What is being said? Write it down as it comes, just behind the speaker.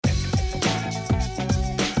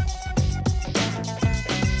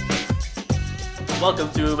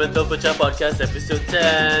Welcome to Mental Pecah Podcast episode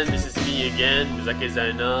 10. This is me again, Muzakir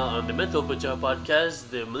Zainal, on the Mental Pecah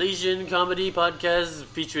Podcast, the Malaysian comedy podcast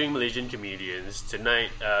featuring Malaysian comedians.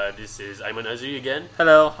 Tonight, this is Aiman Azri again.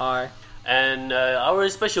 Hello, hi. And our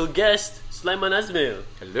special guest, Sulaiman Azmil.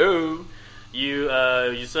 Hello. You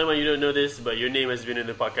Sulaiman, you don't know this, but your name has been in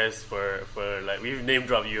the podcast for like, we've name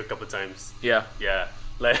dropped you a couple times. Yeah. Yeah.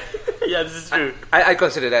 Like, yeah, this is true. I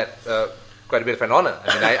consider that quite a bit of an honor.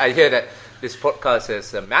 I mean, I hear that this podcast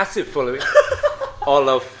has a massive following, all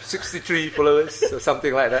of 63 followers or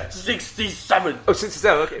something like that. 67. Oh,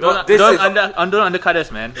 67, okay. Don't undercut us,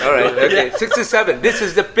 man. All right, okay. 67. This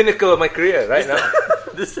is the pinnacle of my career right now.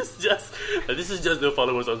 This is just the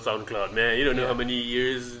followers on SoundCloud, man. You don't know how many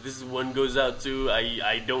years this one goes out to.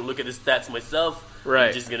 I don't look at the stats myself. Right.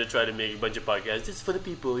 I'm just gonna try to make a bunch of podcasts just for the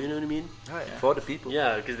people. You know what I mean? Right, for the people.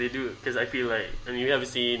 Yeah, because they do. Because I feel like, I mean, we have a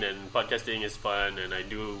scene, and podcasting is fun, and I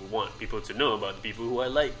do want people to know about the people who I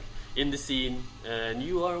like in the scene. And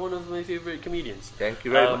you are one of my favorite comedians. Thank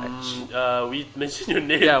you very much. We mentioned your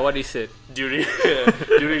name. Yeah, what he said. during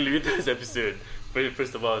Luther's episode.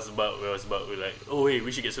 First of all, we're like, oh wait,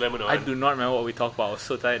 we should get Sulaiman on. I do not remember what we talked about. I was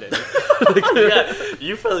so tired. Yeah,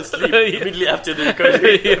 you fell asleep immediately after the recording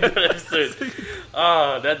of the episode.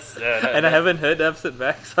 That's and I haven't heard the episode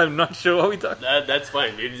back, so I'm not sure what we talked. That's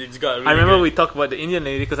fine. It's got. Really I remember good. we talked about the Indian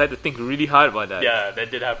lady because I had to think really hard about that. Yeah,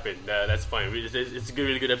 that did happen. That's fine. It's a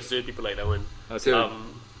really good episode. People like that one. So,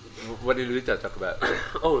 what did Lita talk about?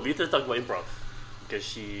 Oh, Lita talked about improv because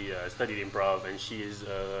she studied improv and she is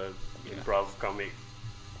improv comic.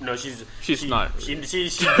 No, she's not. She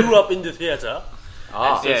grew up in the theater.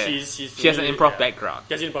 Ah, So yeah. she has an improv background.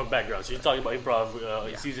 She has an improv background. She's talking about improv,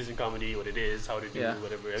 its uses in comedy, what it is, how to do,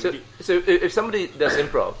 whatever. So if somebody does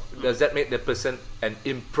improv, does that make the person an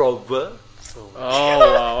improver? Oh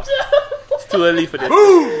wow! It's too early for this.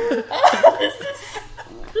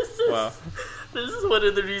 Wow. This is one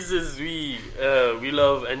of the reasons we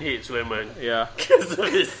love and hate Sulaiman. Yeah. Because of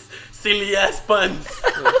his silly ass puns.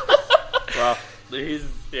 Wow. He's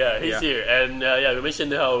here, and we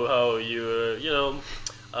mentioned how you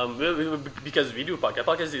because we do podcast.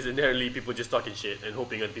 Podcast is inherently people just talking shit and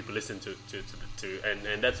hoping other people listen to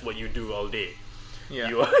and that's what you do all day. Yeah.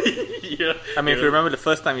 I mean, if you remember the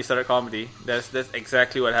first time you started comedy, that's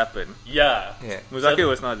exactly what happened. Yeah. Muzakir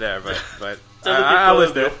was not there, but I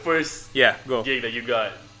was there. Your first Go. gig that you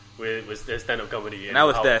got was the stand-up comedy, And I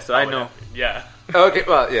was there, so I know. Yeah. Okay,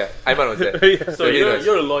 well, yeah, Iman was there. Yeah. So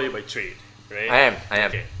you're a lawyer by trade, right? I am.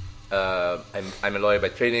 Okay. I'm a lawyer by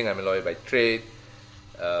training. I'm a lawyer by trade.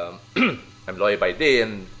 I'm a lawyer by day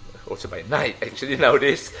and also by night, actually,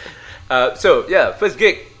 nowadays. First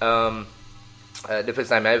gig. The first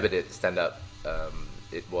time I ever did stand-up,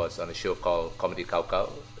 it was on a show called Comedy Kau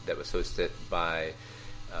Kau that was hosted by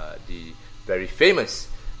the very famous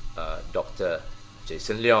Dr.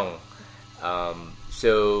 Jason Leong.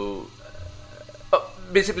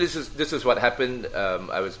 Basically, this is what happened.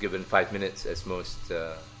 I was given 5 minutes, as most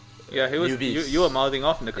Yeah, he was. newbies. You were mouthing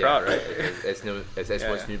off in the crowd, right? As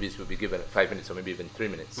most newbies would be given 5 minutes or maybe even 3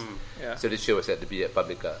 minutes. Yeah. So this show was at the B at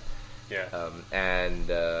Publica. Yeah. And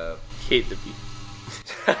Hate the beat.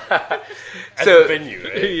 As a venue,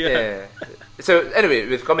 right? yeah. So anyway,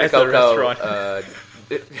 with Comedy As a Kau Kau, restaurant.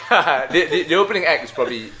 the opening act is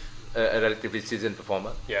probably a relatively seasoned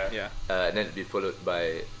performer. Yeah. And then it'll be followed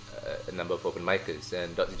by a number of open micers,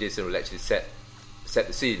 and Dr. Jason will actually set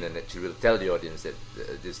the scene and actually will tell the audience that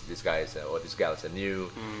these guys or these gals are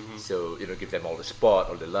new, so give them all the support,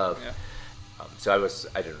 all the love. Yeah. So I was,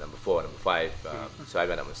 I don't know, number 4, number 5. So I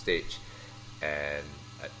went up on stage, and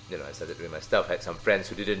I started doing my stuff. I had some friends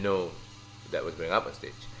who didn't know that I was going up on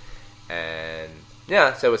stage, and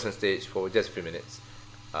so I was on stage for just a few minutes,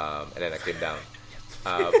 and then I came down.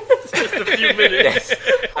 Just a few minutes.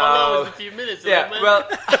 Yes. How long was a few minutes? Yeah, man? well,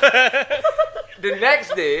 the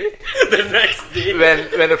next day, when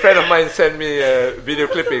when a friend of mine sent me a video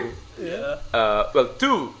clipping,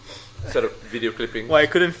 2 sort of video clipping. Why I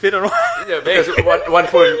couldn't fit on one? Yeah, because one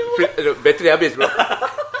phone battery habis, bro.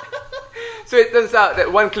 So it turns out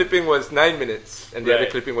that one clipping was 9 minutes and the other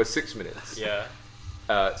Right. clipping was 6 minutes. Yeah.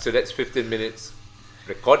 So that's 15 minutes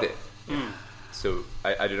recorded. So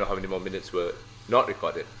I don't know how many more minutes were not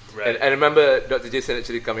recorded. Right. And I remember Dr. Jason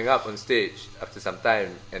actually coming up on stage after some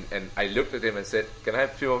time, and I looked at him and said, "Can I have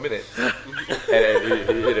a few more minutes?"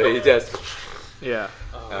 and he just Yeah.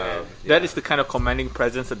 Man. That is the kind of commanding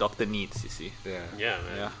presence a doctor needs, you see. yeah. Yeah,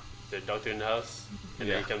 man. Yeah. The doctor in the house, and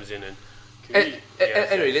then he comes in and.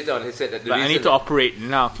 Anyway, later on he said that the But I reason need to operate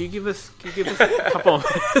now. Can you give us a couple of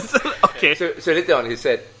minutes? Okay. So later on he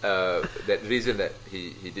said that the reason that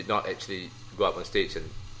he did not actually go up on stage and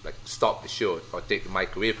like stop the show or take the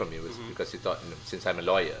mic away from me was because he thought, since I'm a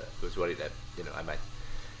lawyer, he was worried that I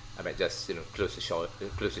might just close the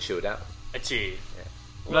show down. Achie.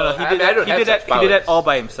 No, he I did mean, I don't that. have such He did that powers. all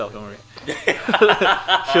by himself. Don't worry.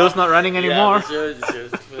 Show's not running anymore. Yeah, the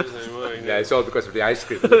show's anymore. Yeah, it's all because of the ice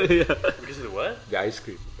cream. Yeah. Because of the what? The ice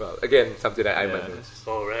cream. Well, again, something that I might know.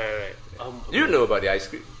 Oh, right. You know about the ice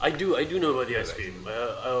cream. I do know about the ice cream. Yeah,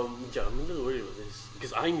 I'm a little worried about this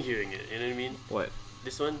because I'm hearing it. You know what I mean? What?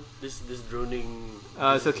 This one, this droning.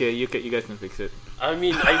 It's okay. You guys can fix it. I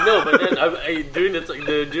mean, I know, but then during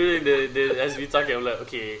the as we talking, I'm like,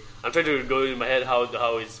 okay, I'm trying to go in my head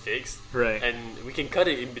how it's fixed, Right. and we can cut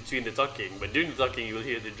it in between the talking. But during the talking, you will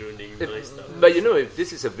hear the droning noise stuff. But if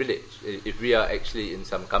this is a village, if we are actually in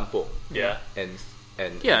some kampong, Yeah. and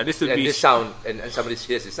Yeah, this would and be this sound, and somebody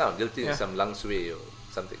hears the sound, they'll think Yeah. it's some lang sui or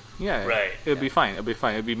something. Yeah. Right. It'll be fine. It'll be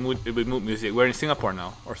fine. It'll be mood music. We're in Singapore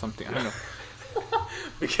now, or something. I don't know.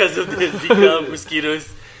 Because of the Zika mosquitoes.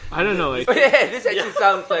 I don't know. Oh yeah, this actually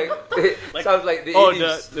sounds like sounds like the Oh,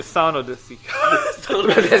 80s. the sound of the sea.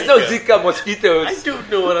 There's no Zika mosquitoes. I don't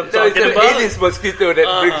know what I'm No, it's talking an about. Aedes mosquito that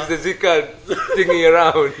brings the Zika thingy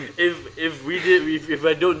around. If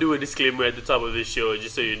I don't do a disclaimer at the top of this show,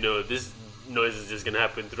 just so you know, this noise is just gonna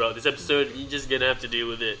happen throughout this episode. You're just gonna have to deal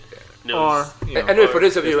with it. No, Or it's- Anyway, for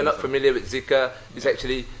those of you who are not familiar with Zika, it's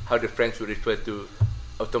actually how the French would refer to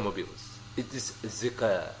automobiles. It is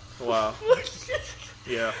Zika. Wow.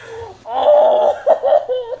 Yeah.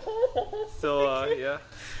 So yeah.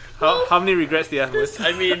 How many regrets do you have, Mus?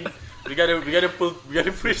 I mean, we gotta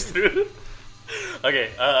push through. Okay.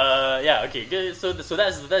 Yeah. Okay. Good. So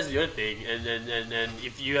that's your thing, and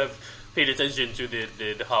if you have paid attention to the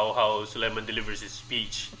how Sulaiman delivers his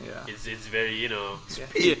speech, Yeah. it's very Yeah.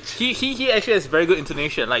 He actually has very good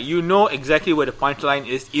intonation. Like, you know exactly where the punchline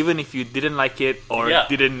is, even if you didn't like it or yeah,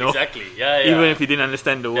 didn't know. exactly. Yeah. Even if you didn't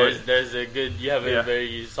understand the word. there's a good, you have a Yeah.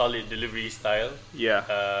 very solid delivery style,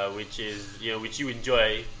 Yeah. which is which you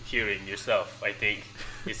enjoy hearing yourself. I think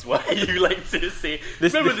is why you like to say.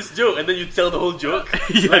 Remember this joke, and then you tell the whole joke.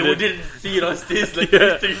 Yeah, Like we the- didn't see it on stage like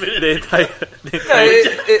Yeah. 3 minutes. The entire. No,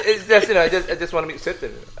 it's just I just want to make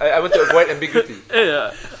certain. I want to avoid ambiguity.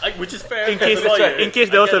 Yeah. Which is fair. In case, as a lawyer. in case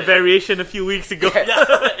there was I a get it. variation a few weeks ago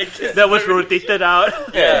Yeah, in case that was there- rotated out.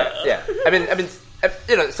 Yeah. I mean,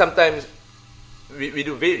 sometimes we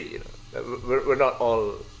do vary. We're not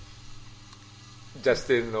all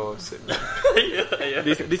Justin or yeah.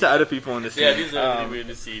 These are other people on the scene. Yeah, these are people in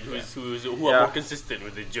the scene who are Yeah. more consistent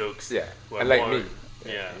with the jokes. Yeah, who are unlike more- me.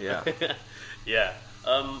 Yeah. Yeah. Yeah.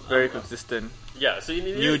 Very consistent. Yeah. So you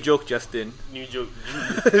need New joke, Justin. new joke.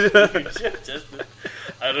 New joke. Justin.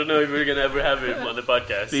 I don't know if we're gonna ever have him on the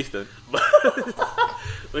podcast. Please don't.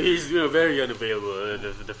 But he's very unavailable.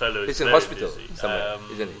 The fellow is He's in very hospital busy. somewhere,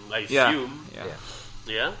 isn't he? I Yeah. assume. Yeah.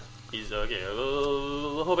 Yeah. He's okay.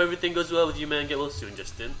 Well, hope everything goes well with you, man. Get well soon,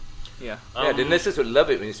 Justin. Yeah. Yeah, the nurses would love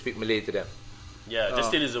it when you speak Malay to them. Yeah, Oh.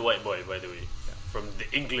 Justin is a white boy, by the way, from the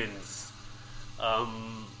Englands.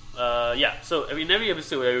 Yeah. So in every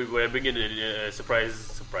episode where I bring in a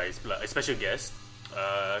surprise, a special guest,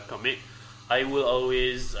 comic, I will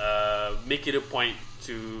always make it a point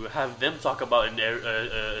to have them talk about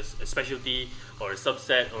a specialty or a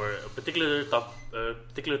subset or a particular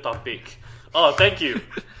topic. Oh, thank you.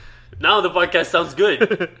 Now the podcast sounds good.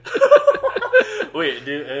 Wait,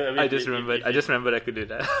 I just remembered. I just remembered I could do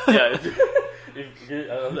that. Yeah.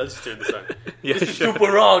 I'll just turn this on. Yeah, This is sure.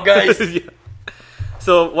 super raw, guys. Yeah.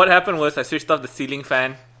 So what happened was I switched off the ceiling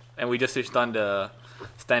fan, and we just switched on the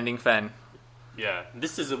standing fan. Yeah,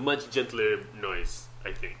 this is a much gentler noise,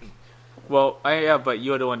 I think. Well, but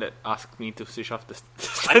you're the one that asked me to switch off the.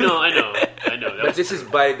 I know. That But was, this is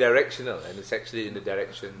bi-directional, and it's actually in the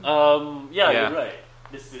direction. yeah, Yeah. you're right.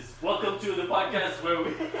 This is welcome to the podcast where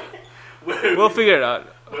we We'll figure it out.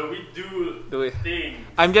 where we do Do we? things,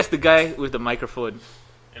 I'm just the guy with the microphone.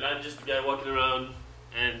 and I'm just the guy walking around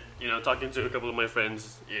and talking to a couple of my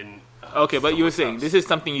friends in. Okay, but you were saying someone's this is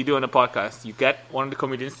something you do on a podcast. You get one of the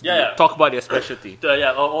comedians to Yeah. talk about their specialty.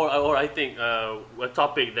 Yeah, or I think a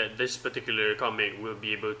topic that this particular comic will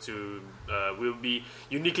be able to will be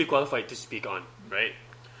uniquely qualified to speak on, right?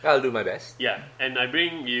 I'll do my best. Yeah, and I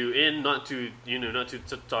bring you in not to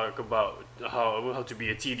talk about how to be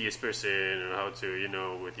a tedious person or how to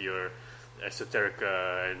with your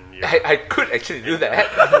esoterica and your I could actually do that.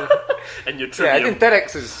 and your Yeah, I trivium. think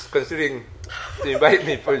TEDx is considering to invite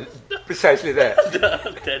me for precisely that.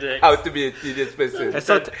 TEDx. How to be a tedious person.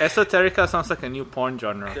 Esoterica sounds like a new porn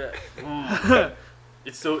genre.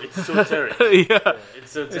 It's so esoteric. Yeah.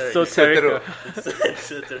 It's so It's esoteric. so Esoteric. It's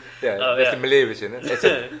esoteric. Yeah, that's the Malay version.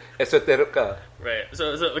 Esoterica. Right. So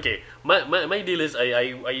okay. My deal is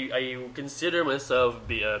I consider myself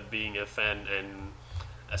being a fan and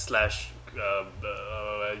a slash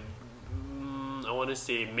I want to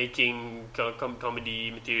say making comedy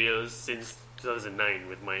materials since 2009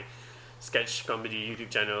 with my sketch comedy YouTube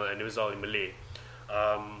channel, and it was all in Malay.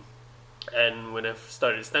 And when I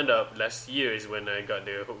started stand up last year is when I got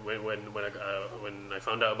the when I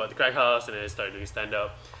found out about the Crack House, and I started doing stand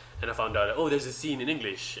up, and I found out that, there's a scene in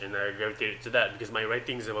English, and I gravitated to that because my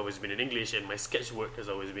writings have always been in English and my sketch work has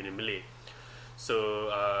always been in Malay.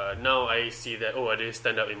 So now I see that I do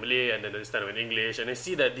stand up in Malay and then I stand up in English, and I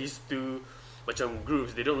see that these two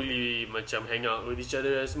groups, they don't really hang out with each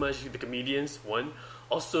other as much. The comedians, one.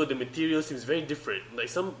 Also, the material seems very different. Like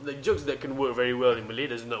some jokes that can work very well in Malay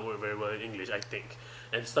does not work very well in English, I think.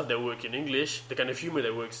 And stuff that work in English, the kind of humor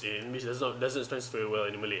that works in English doesn't transfer well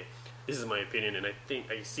in Malay. This is my opinion, and I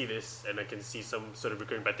think I see this, and I can see some sort of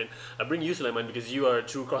recurring pattern. I bring you, Sulaiman, because you are a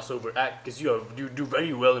true crossover act, because you do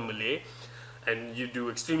very well in Malay, and you do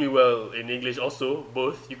extremely well in English also,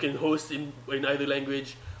 both. You can host in either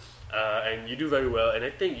language, and you do very well, and I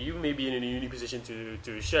think you may be in a unique position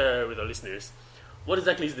to share with our listeners. What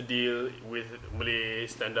exactly is the deal with Malay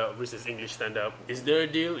stand-up versus English stand-up? Is there a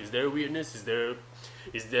deal? Is there a weirdness? Is there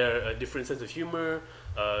a different sense of humor?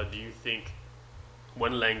 Do you think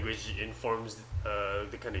one language informs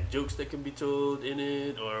the kind of jokes that can be told in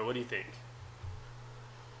it, or what do you think?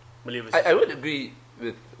 Malay versus I would agree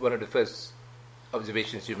with one of the first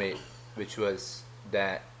observations you made, which was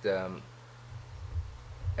that I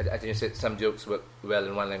think you said some jokes work well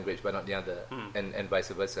in one language but not the other, and vice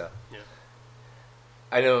versa. Yeah.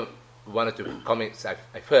 I know one or two comics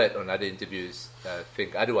I've heard on other interviews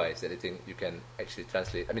think otherwise, that they think you can actually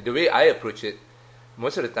translate. I mean, the way I approach it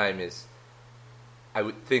most of the time is I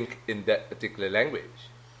would think in that particular language.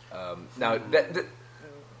 Now,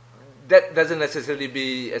 that doesn't necessarily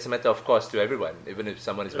be as a matter of course to everyone, even if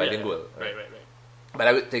someone is bilingual. Right. But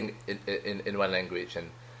I would think in one language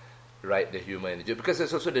and write the humor in the joke, because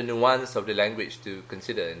there's also the nuance of the language to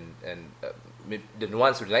consider, and the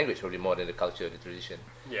nuance of the language probably more than the culture, the tradition.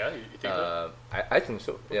 Yeah, you think so? I think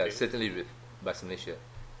so. Okay. Yeah, certainly with Bahasa Malaysia,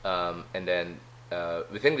 and then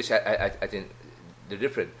with English, I think they're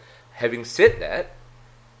different. Having said that,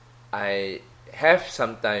 I have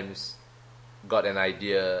sometimes got an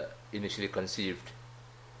idea initially conceived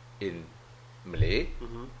in Malay,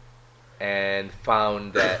 and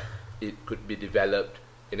found that it could be developed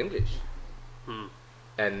in English.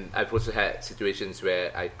 And I've also had situations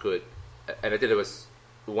where I could, and I think there was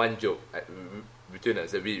one joke between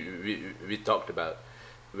us that we talked about,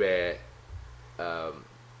 where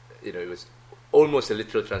it was almost a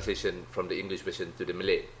literal translation from the English version to the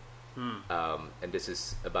Malay. And this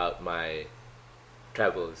is about my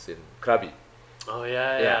travels in Krabi. Oh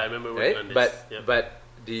yeah, I remember working on this. But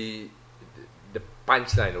the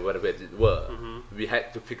punchline or whatever it were, we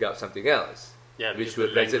had to figure out something else, which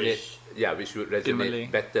would resonate. Yeah, which would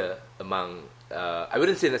resonate better among. I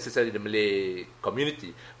wouldn't say necessarily the Malay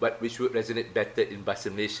community, but which would resonate better in Bahasa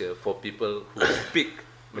Malaysia for people who speak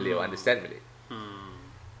Malay or understand Malay.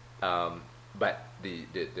 But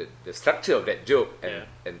the structure of that joke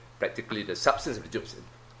and practically the substance of the jokes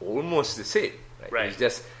almost the same. Right? It's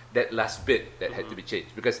just that last bit that had to be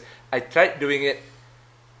changed, because I tried doing it,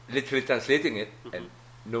 literally translating it, and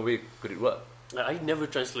no way could it work. I never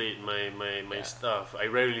translate my stuff. I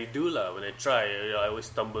rarely do lah. When I try, I always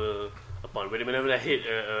stumble upon. Whenever I hit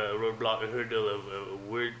a roadblock, a hurdle of a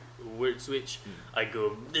word switch, I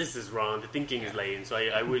go, this is wrong. The thinking is lame. So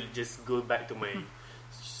I would just go back to my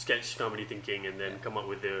sketch comedy thinking and then come up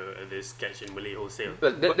with the sketch in Malay wholesale.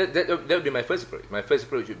 Well, that would be my first approach. My first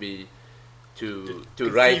approach would be to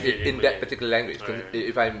write it in that particular language.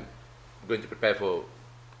 If I'm going to prepare to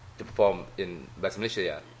perform in Bahasa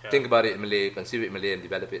Malaysia, think about it in Malay, conceive it in Malay, and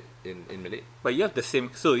develop it in Malay. But you have the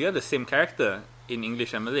same character in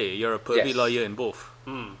English and Malay. You're a pervy lawyer in both.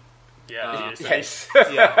 Yeah. Yes.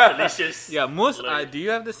 Salacious. Yeah. Most. Do you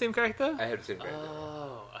have the same character? I have the same character.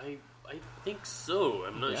 Oh, I think so.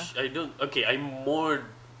 I'm not. I don't. Okay, I'm more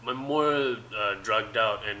drugged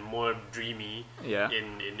out and more dreamy.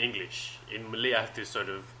 In English. In Malay, I have to sort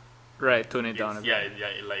of tone it down a bit.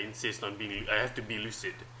 Like insist on being. I have to be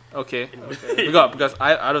lucid. Okay. because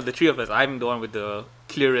out of the three of us, I'm the one with the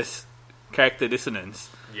clearest character dissonance.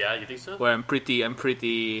 Yeah, you think so? Where I'm pretty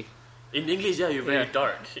In English, yeah, you're very Yeah.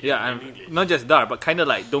 dark. Yeah, in I'm English. not just dark, but kind of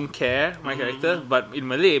like don't care my character. But in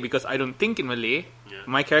Malay, because I don't think in Malay, Yeah.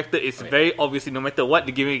 my character is Right. very obviously, no matter what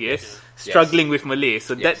the gimmick is, struggling with Malay.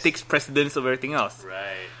 So that Yes. takes precedence over everything else.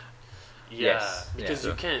 Right. Yeah, Yes. because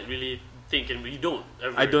Yeah. you can't really think, and you don't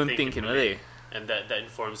ever I don't think in Malay. and that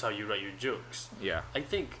informs how you write your jokes. Yeah. I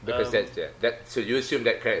think Because so you assume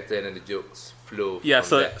that character and then the jokes flow. Yeah, from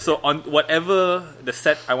so that. so on whatever the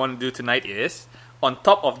set I want to do tonight is, on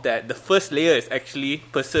top of that, the first layer is actually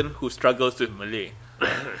person who struggles with Malay.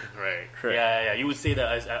 right. Correct. Yeah, you would say that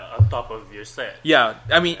as on top of your set. Yeah,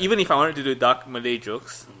 I mean, even if I wanted to do dark Malay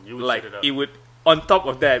jokes, You would like set it up. it would, on top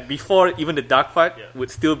of that, before even the dark part, Yeah.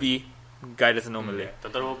 would still be guy doesn't know Malay.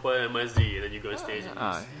 Tuan-tuan apa Mazri, and then you go on stage and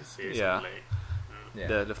Ah, you say yeah. something like,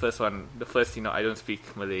 Yeah. The first one, the first I don't speak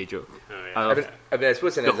Malay joke. oh, yeah. Out of I mean, I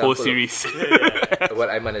suppose an the whole example series. of what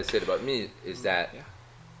Aiman has said about me is that,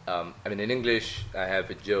 I mean, in English, I have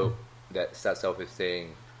a joke that starts off with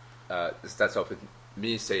saying,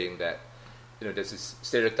 me saying that, there's a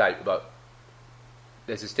stereotype about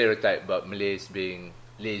Malays being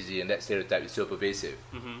lazy, and that stereotype is so pervasive.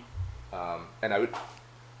 And I would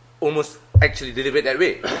almost actually deliver it that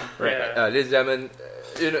way. Right. Ladies and gentlemen,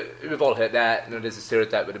 we've all heard that. There's a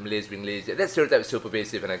stereotype about the Malays being lazy. That stereotype is so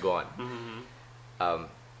pervasive, and I go on.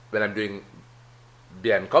 When I'm doing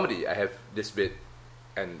BM comedy, I have this bit,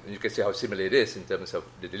 and you can see how similar it is in terms of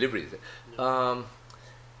the delivery.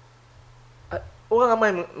 Orang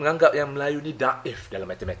ramai menganggap yang Melayu ni daif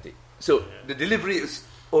dalam matematik. So the delivery is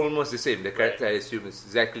almost the same. The character I assume is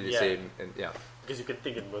exactly the Yeah. same, and Because you can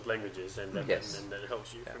think in both languages, and that, Yes. and that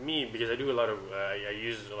helps you. For me, because I do a lot of, I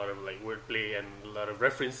use a lot of like wordplay and a lot of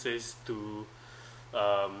references to,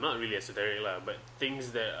 not really esoteric lah, but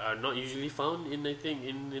things that are not usually found in, I think,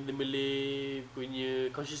 in the Malay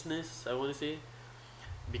punya consciousness, I want to say,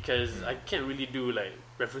 because I can't really do like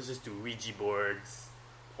references to Ouija boards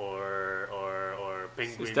or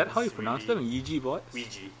penguins. Is that how you pronounce them? really. Ouija boards?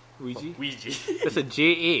 Ouija. Ouija? Ouija. That's a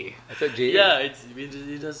J-A. I thought J. Yeah, it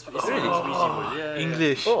does. It's really Ouija board. Yeah, yeah.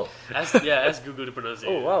 English. Oh, Ask Google to pronounce it.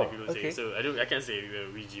 Oh, wow. Google say. Okay. So I can't say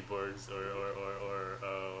Ouija boards or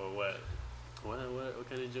what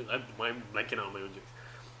kind of joke? I'm blanking out on my own jokes.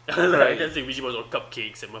 I can't say Ouija boards or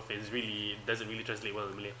cupcakes and muffins. Really, it doesn't really translate well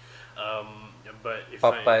in Malay. But if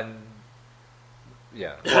papan.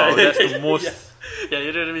 Yeah. Wow, that's the most. yeah,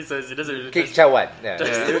 you know what I mean. So it doesn't really Cake translate. cawan. Yeah.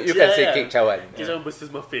 Yeah. You can say Yeah. cake cawan. Cake cawan versus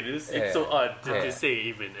muffin. It's Yeah. so odd to Yeah. say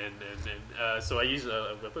even, and so I use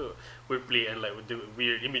wordplay and like with the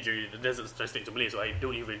weird imagery that doesn't translate to Malay, so I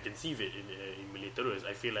don't even conceive it in Malay terus.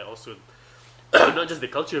 I feel like also not just the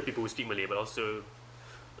culture of people who speak Malay, but also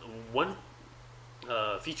one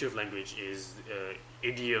feature of language is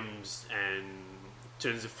idioms and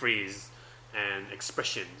turns of phrase and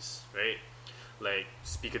expressions, right? Like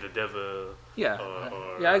speak of the devil. Yeah.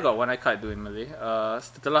 Or Yeah, I got one I can't do in Malay.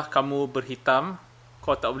 Setelah kamu berhitam,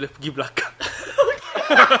 kau tak boleh pergi belakang.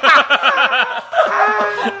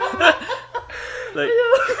 Like,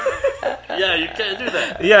 yeah, you can't do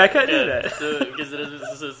that. yeah, I can't do that. So, because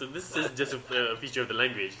so this is just a feature of the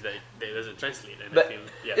language that doesn't translate, and But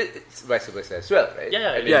I feel it's vice versa as well, right?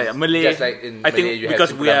 Yeah, I mean, yeah, Malay. Just like in I think Malay, you because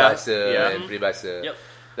have we Simpulan are- Bahasa yeah. and Peribahasa. Yep.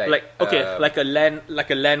 Like like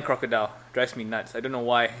a land crocodile drives me nuts. I don't know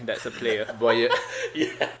why that's a player. Buaya, yeah,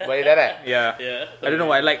 buaya darat. Yeah. yeah. I don't know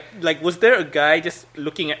why. Like was there a guy just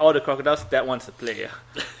looking at all the crocodiles? That one's a player.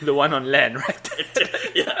 The one on land, right?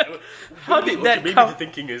 yeah. How did that maybe come? the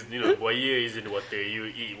thinking is, buaya is in water, you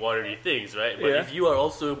eat watery things, right? But Yeah. if you are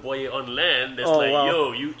also buaya on land, that's Oh, like,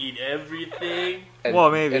 wow. you eat everything. And, Well,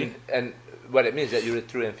 maybe. And what it means is that you're a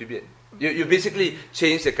true amphibian. You basically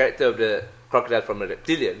change the character of the crocodile from a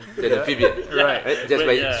reptilian to an amphibian. Right. Just But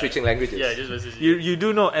by yeah. switching languages. Yeah, just versus You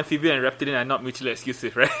do know amphibian and reptilian are not mutually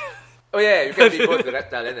exclusive, right? Oh yeah, you can be both a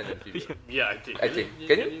reptile and an amphibian. Yeah, I think. I think.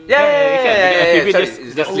 Can you? Yeah, you can. Amphibian Sorry, just-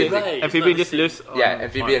 it's just not live- living. right. Amphibian It's just not lives. the On Yeah,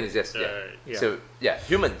 amphibian is just Right. Yeah. So yeah,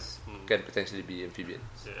 humans can potentially be amphibians.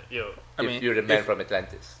 Yo, I If mean, you're the man from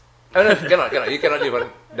Atlantis. Oh no, cannot. You cannot live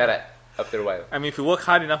on darat after a while. I mean, if we work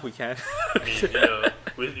hard enough, we can. I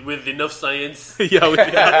mean, with enough science, Yeah, with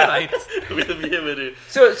the science. we'll be able to.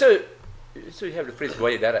 So you have the phrase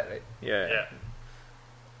buaya darat, right? Yeah. Yeah.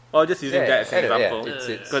 Well, just using that as an anyway, example.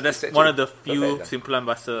 it's Because that's it's one of the actually few perfect, simpulan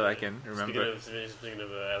bahasa I can Speaking remember.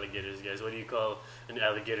 of alligators, guys, what do you call an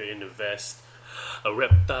alligator in a vest? A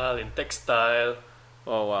reptile in textile?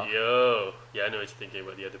 Oh wow. Yo, yeah, I know what you're thinking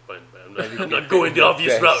about the other pun, but I'm Alligator not going the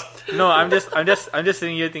obvious vest. route. No, I'm just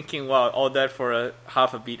sitting here thinking, wow, all that for a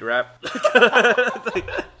half a beat rap.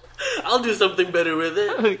 I'll do something better with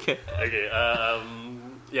it. Okay. Okay,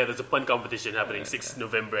 yeah, there's a pun competition happening 6th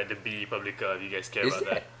November at the B Publica. If you guys care Is about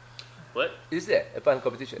that, What? Is there a pun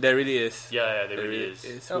competition? There really is. Yeah, there really is.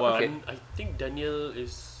 It's Oh, wow. okay. And I think Daniel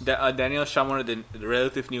is. Daniel Sham, one of the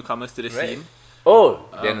relative newcomers to the Right. scene. Oh,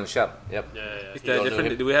 Daniel Sham. Yep. Yeah. Is he there don't know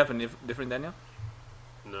different? him. Do we have a different Daniel?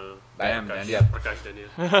 No. Damn, Prakash. Daniel. Prakash Daniel.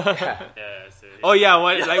 Yeah. So Oh yeah,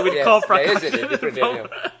 what like we Yes, call there Prakash. is a different Daniel.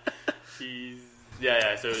 He's.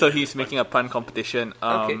 Yeah. So he's making a pun competition.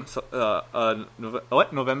 Okay. So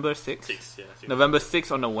November 6th? 6. Yeah. 6. November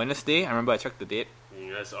 6th on a Wednesday. I remember I checked the date.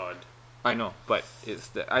 That's odd. I know, but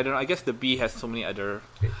it's I don't know. I guess the B has so many other.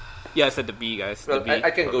 Yeah, I said the B, guys. Well, the B.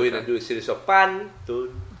 I can go in and do a series of pun. Oh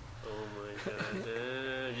my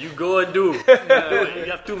god. You go and do. You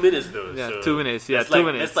have 2 minutes though. Yeah, so 2 minutes. Yeah, that's 2 like,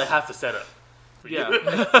 minutes. That's like half the setup. for you.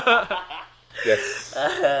 Yeah. Yes.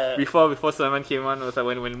 before Sulaiman came on, it was like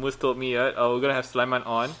when Moose told me, we're gonna have Sulaiman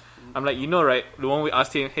on. I'm like, right? The one we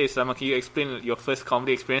asked him, hey Sulaiman, can you explain your first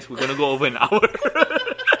comedy experience? We're gonna go over an hour.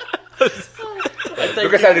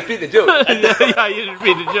 Because I repeat the joke. yeah, you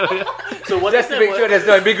repeat the joke. Yeah. So what Just I to said make sure was, there's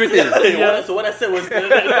no ambiguity. So what I said was, do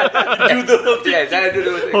the whole thing. Yes, I do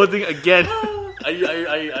the whole thing. Whole thing again.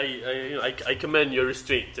 I commend your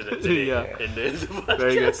restraint today. Yeah. And then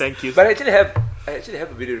Very good. Thank you. But I actually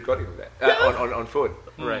have a video recording of that on phone.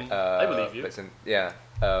 Right. I believe you. Yeah.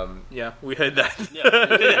 Yeah, we heard that.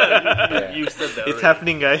 You said that. It's already.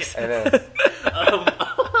 happening, guys. And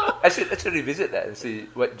I should revisit that and see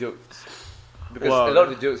what jokes, because Wow. a lot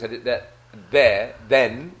of the jokes I did that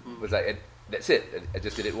then was like that's it. I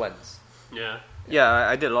just did it once. Yeah. Yeah,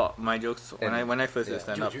 I did a lot of my jokes when And- I first did yeah.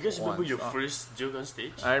 stand Dude, up. you guys remember once. your first joke on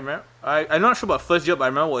stage? I remember. I'm not sure about first joke, but I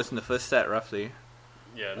remember what was in the first set roughly.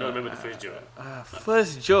 Yeah, no, I remember the first joke.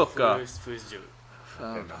 First joke. First joke.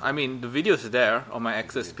 I mean, the video's there on my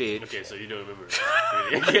Access page. Okay, so you don't remember.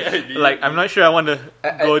 Really? Like, I'm not sure I want to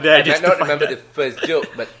go there I just might to not find remember that. the first joke,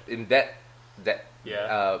 but in that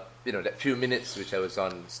Yeah. that few minutes which I was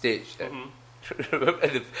on stage, at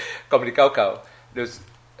the Comedy Cow Cow, there was,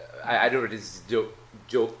 I don't know if this is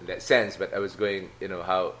joke in that sense, but I was going,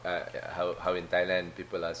 how in Thailand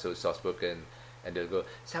people are so soft spoken. And they'll go,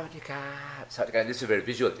 Sawadee Krap, Sawadee Krap. This is a very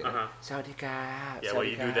visual thing. Sawadee Krap, Yeah, where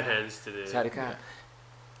you do the hands to the. Sawadee Krap.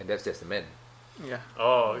 And that's just the men. Yeah.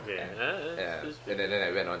 Oh, okay. Yeah. And then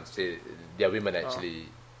I went on to say, their women actually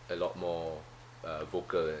a lot more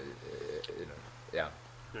vocal, yeah.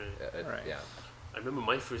 Right. Yeah. I remember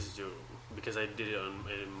my first joke because I did it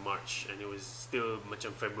in March and it was still much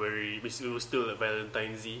on February. It was still a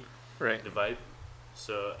Valentine's Day, Right. the vibe.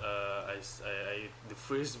 So I the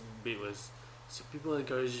first bit was, so people are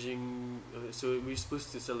encouraging. So we're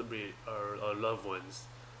supposed to celebrate our loved ones,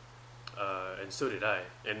 and so did I.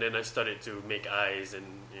 And then I started to make eyes and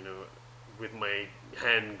with my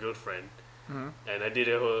hand girlfriend. And I did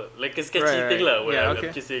a whole like a sketchy Right, thing right. lah, where Yeah, I'm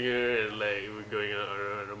okay. kissing her and like we're going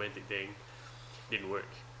on a romantic thing. Didn't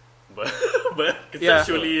work, but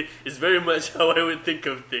conceptually, it's very much how I would think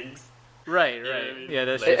of things. Right, Yeah, right. I mean, Yeah,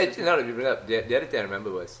 that's like- true. Actually, now that you bring it up, the other thing I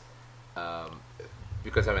remember was,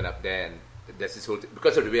 because I went up there and there's this whole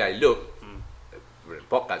because of the way I look, we're in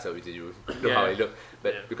podcast, obviously you know how I look,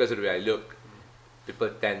 but Yeah. because of the way I look,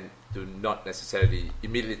 people tend to not necessarily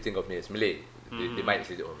immediately think of me as Malay. They might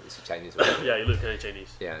say, oh, it's a Chinese. Or whatever. Yeah, you look kind of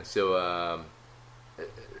Chinese. Yeah, so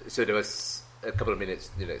there was a couple of minutes,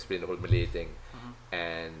 explaining the whole Malay thing,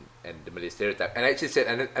 and the Malay stereotype. And I actually said,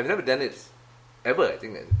 and I've never done it ever. I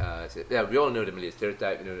think, I said, yeah, we all know the Malay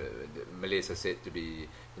stereotype. The Malays are said to be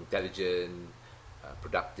intelligent,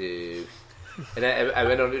 productive, and I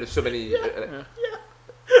went on with so many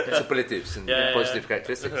superlatives and Yeah, positive yeah.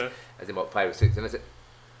 characteristics. I think about 5 or 6, and I said,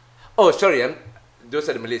 oh, sorry, those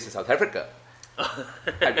are the Malays in South Africa.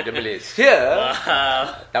 The Malays here.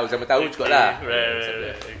 Tahu sama tahu cukup lah.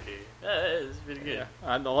 Right. Okay. It's pretty good.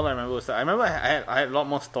 Yeah, all I remember was that I had a lot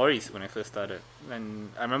more stories when I first started, and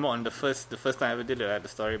I remember on the first time I ever did it, I had a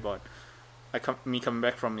story about me coming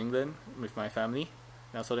back from England with my family,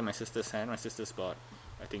 and I was holding my sister's hand. My sister's about,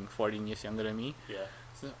 I think, 14 years younger than me. Yeah.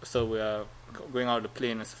 So we are going out of the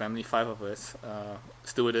plane as a family, 5 of us.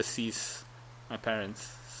 Stewardess sees my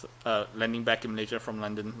parents landing back in Malaysia from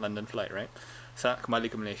London flight, right? So kembali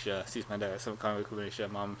ke Malaysia, sees my dad. So kembali ke Malaysia,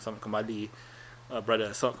 mom. So kembali.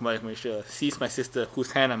 Brother, so kembali ke Malaysia, sees my sister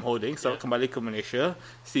whose hand I'm holding, so kembali ke Malaysia,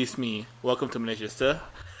 sees me, welcome to Malaysia, sir.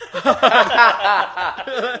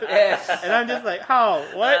 Yes. And I'm just like, how?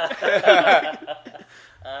 What?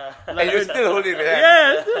 And you're still holding the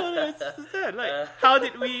hand. Yeah, it's sad. Like, how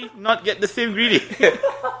did we not get the same greeting?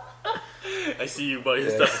 I see you bought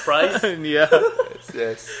yourself a prize. Yeah.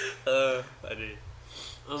 Yes. Aduh.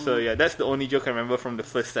 So yeah, that's the only joke I remember from the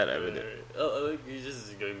first set I ever did. You're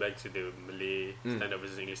just going back to the Malay stand-up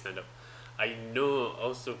versus English stand-up. I know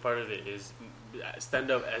also part of it is stand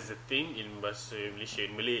up as a thing in Bahasa Malaysia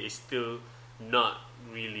in Malay is still not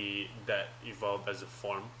really that evolved as a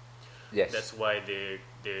form. Yes. That's why the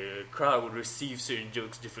crowd would receive certain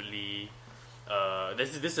jokes differently.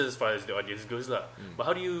 This is as far as the audience goes lah. But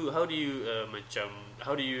how do you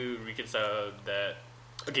reconcile that?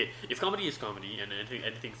 Okay, if comedy is comedy and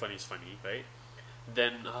anything funny is funny, right?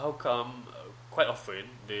 Then how come quite often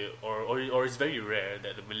or it's very rare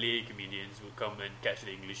that the Malay comedians will come and catch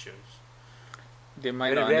the English shows? They might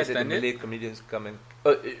Very not rare that the understand Malay it. comedians come and.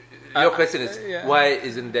 Your question is yeah. why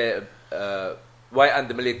isn't there? Why aren't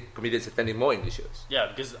the Malay comedians attending more English shows? Yeah,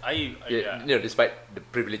 because I You know, despite the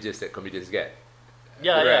privileges that comedians get.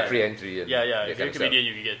 yeah. Free entry and Yeah. that If kind you're a of stuff. comedian,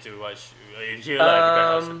 you can get to watch here like you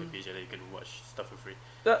can have some page and you can watch stuff for free.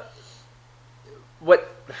 What?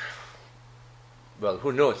 Well,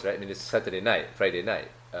 who knows, right? I mean, it's Saturday night, Friday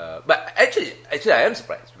night. But actually, I am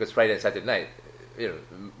surprised because Friday and Saturday night, you know,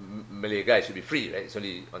 Malay guys should be free, right? It's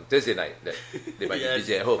only on Thursday night that they might Yes. be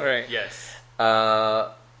busy at home. All right. Yes.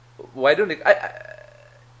 Why don't they?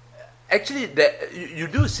 Actually, you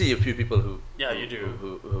do see a few people who. Yeah, you do.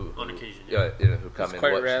 Who On occasion, yeah, you know, who come It's and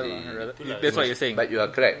quite watch rare. the. That's what you're saying. But you are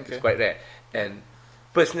correct. Okay. It's quite rare. And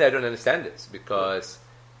personally, I don't understand this because,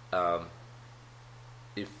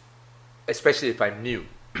 especially if I'm new,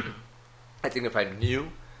 I think if I'm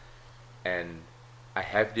new, and I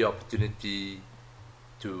have the opportunity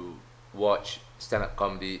to watch stand-up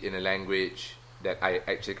comedy in a language that I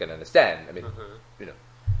actually can understand. I mean, you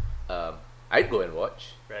know, I'd go and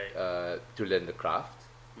watch Right. to learn the craft.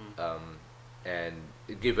 And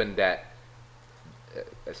given that,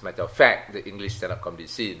 as a matter of fact, the English stand-up comedy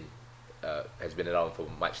scene has been around for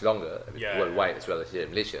much longer, I mean, Yeah. worldwide as well as here in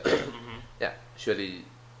Malaysia. Yeah, surely,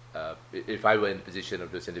 if I were in the position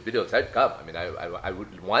of those individuals, I'd come. I mean, I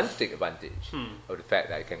would want to take advantage of the fact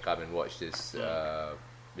that I can come and watch this, you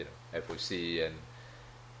know, FOC and,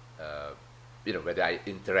 you know, whether I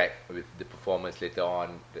interact with the performance later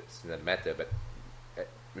on, that's another matter, but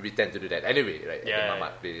we tend to do that anyway, right? Yeah, At the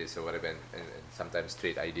Mamat place or whatever, and sometimes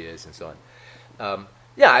trade ideas and so on.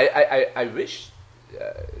 Yeah, I wish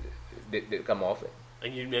they'd come off it.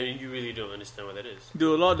 And you really don't understand what that is.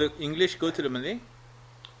 Do a lot of the English go to the Malay?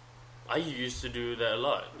 I used to do that a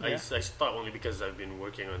lot. Yeah. I stopped only because I've been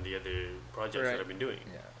working on the other projects Right. that I've been doing.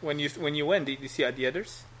 When you went, did you see the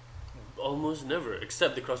others? Almost never,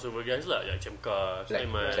 except the crossover guys lah, like Chemka,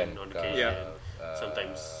 Sulaiman Chemka, on occasion. Yeah.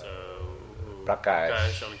 Sometimes Prakash.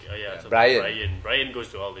 on, sometimes Brian. Brian goes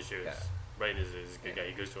to all the shows. Yeah. Brian is a good guy.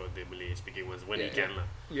 He goes to all the Malay speaking ones when he Yeah. can lah.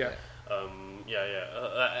 Yeah.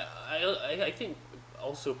 I think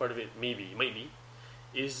also part of it might be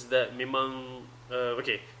is that memang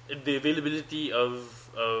the availability of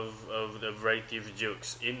the variety of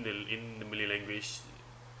jokes in the Malay language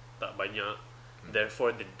tak banyak. Therefore,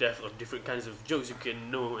 the depth of different kinds of jokes you can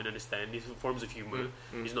know and understand, different forms of humor,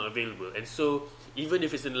 is not available. And so, even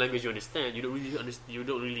if it's in a language you understand, you don't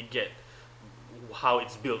really get how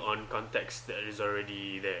it's built on context that is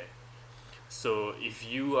already there. So, if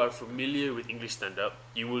you are familiar with English stand-up,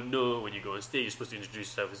 you will know when you go on stage, you're supposed to introduce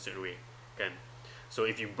yourself in a certain way, kan? So,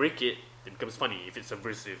 if you break it, it becomes funny if it's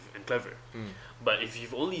subversive and clever. But if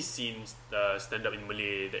you've only seen stand-up in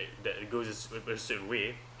Malay that goes a certain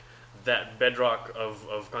way, that bedrock of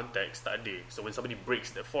context tak ada. So when somebody breaks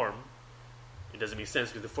that form, it doesn't make sense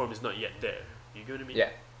because the form is not yet there. You get what I mean? Yeah.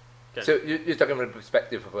 Kan? So you're talking from the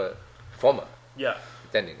perspective of a performer Yeah.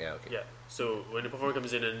 attending. Yeah. Okay. Yeah. So when the performer comes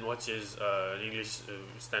in and watches English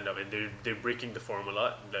stand-up and they're breaking the form a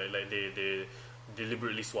lot, like they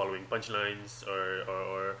deliberately swallowing punchlines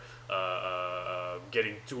or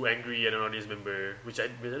getting too angry at an audience member, which I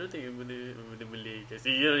don't think with the Malay guys.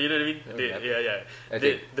 You know what I mean? I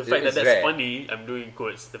think The fact that it's that's rare. funny, I'm doing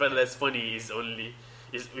quotes. The fact that that's funny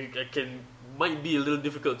might be a little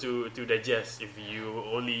difficult to digest if you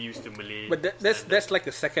only used to Malay. But that's like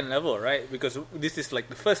the second level, right? Because this is like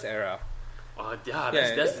the first era.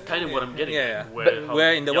 That's kind of what I'm getting. Yeah. At,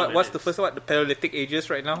 Where in the young what's it the is. first one? The Paleolithic ages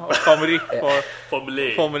right now of comedy for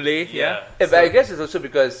Malay? for Malay. Yeah. Yeah, but I guess it's also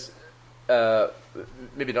because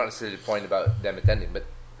maybe not necessarily the point about them attending,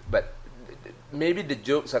 but maybe the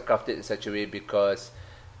jokes are crafted in such a way because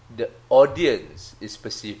the audience is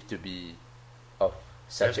perceived to be of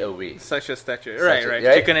such a way, Such a stature. Such Right, a- right.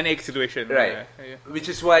 right? Chicken and egg situation. right? Yeah. Which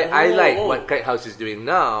is why I like Oh. what Craig House is doing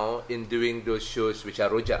now in doing those shows which are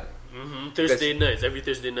rojak. Thursday nights. Every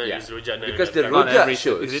Thursday night Yeah. is Rojak night. Because the Not Rojak every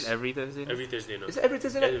shows. Is it every Thursday? every Thursday now. Is it every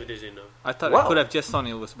Thursday night? Every Thursday now. I thought Wow. I could have just known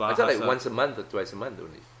it was I thought like Bahasa. once a month or twice a month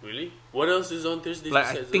only. Really? What else is on Thursdays? Like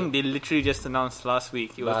I besides think that? they literally just announced last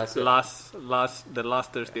week. It was Bahasa. the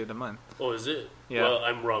last Thursday of the month. Oh, is it? Yeah. Well,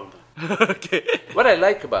 I'm wrong. Okay. What I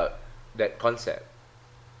like about that concept,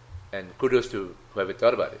 and kudos to whoever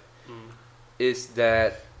thought about it, is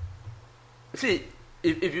that, see,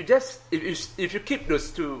 if you keep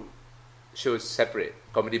those two shows separate,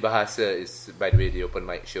 Comedy Bahasa is, by the way, the open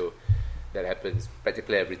mic show that happens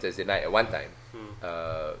practically every Thursday night at one time,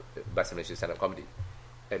 Bahasa Malaysia Stand Up Comedy,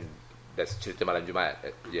 and that's Cerita Malam Jumaat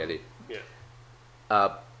at PLA. Yeah.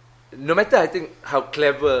 No matter, I think, how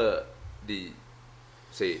clever the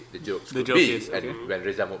jokes could joke be, is, and okay. when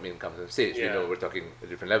Reza Mukmin comes on stage, we Yeah. know we're talking a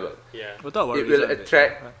different level. Yeah. We'll talk about It will Reza a bit.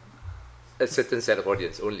 attract a certain set of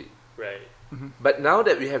audience only. Right. But now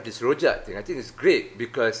that we have this Rojak thing, I think it's great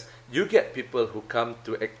because you get people who come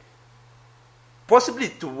to possibly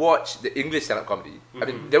to watch the English stand-up comedy. I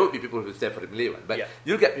mean, there would be people who's there for the Malay one, but Yeah.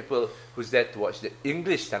 you'll get people who's there to watch the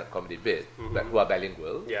English stand-up comedy bit, but who are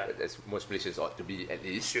bilingual, Yeah. as most Malaysians ought to be at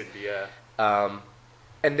least. Should be. Yeah.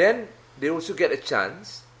 And then they also get a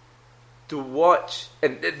chance to watch,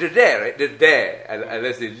 and they're there, right? They're there,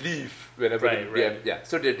 unless they leave whenever Right, right. Yeah,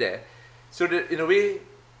 so they're there. So that in a way,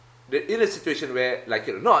 they're in a situation where, like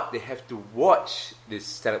it or not, they have to watch this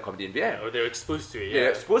stand-up comedy in VM. Or they're exposed to it. They're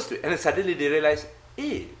Yeah. exposed to it, and then suddenly they realize,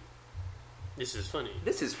 hey, This is funny.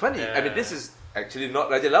 this is funny. I mean, Yeah. this is actually not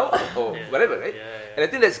Raja Lawak or Yeah. whatever, right? Yeah, yeah. And I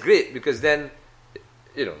think that's great because then,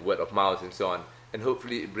 word of mouth and so on, and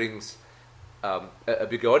hopefully it brings a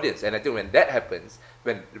bigger audience. And I think when that happens,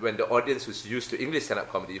 when the audience who's used to English stand-up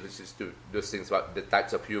comedy, who's used to those things about the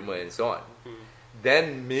types of humor and so on,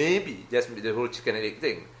 then maybe, just the whole chicken and egg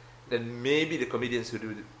thing, then maybe the comedians who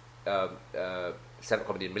do stand-up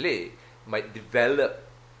comedy in Malay might develop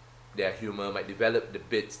their humor, might develop the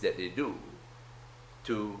bits that they do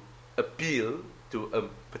to appeal to a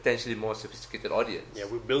potentially more sophisticated audience. Yeah,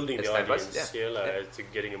 we're building It's the time for us, audience yeah. here, to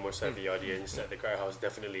getting a more savvy audience at the Cry House,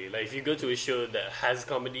 definitely. Like, if you go to a show that has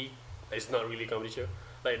comedy, it's not really a comedy show.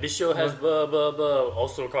 Like, this show has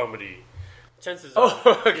also comedy. Chances are. Oh,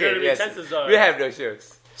 You know what I okay, mean? yes. Chances are. We have those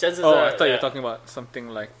shows. Chances Oh, are. I thought you yeah. were talking about something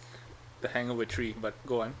like The Hangover 3, but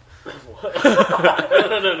go on.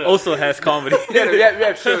 No. Also has comedy. Yeah, we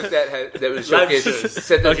have shows that will Live showcase shows.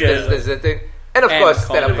 certain Okay. there's thing. And of And course,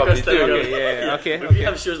 stand-up comedy. comedy Because too. stand-up Yeah, okay. If you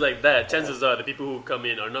have shows like that, chances are the people who come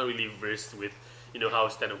in are not really versed with, how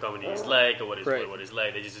stand-up comedy is like or what Right. it's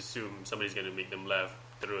like. They just assume somebody's going to make them laugh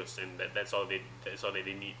through us, and that's all they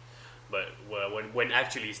need. But when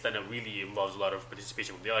actually stand-up really involves a lot of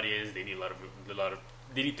participation from the audience, they need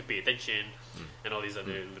they need to pay attention, and all these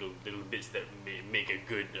other little bits that make a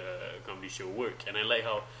good comedy show work. And I like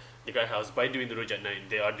how the Cry House, by doing the Rojak Night,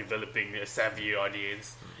 they are developing a savvier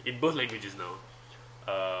audience in both languages now,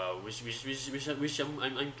 which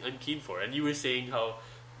I'm keen for. And you were saying how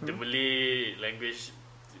the Malay language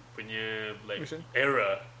punya Which one?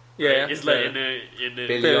 era, Yeah, right, yeah. it's like The- in a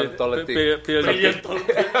Paleolithic.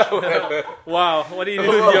 Paleolithic. Wow, what do you do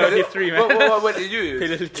with your history, man? What did you use?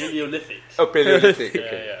 Paleolithic. Paleolithic. Oh, Paleolithic. Yeah,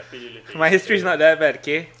 Okay. yeah, Paleolithic. My history's not that bad,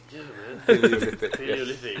 okay? Yeah, man. Paleolithic.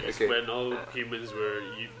 Paleolithic is Okay. when all humans were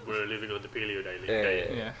living on the paleo diet.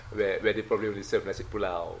 Yeah. Where they probably only serve nasi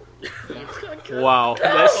pulau. Wow,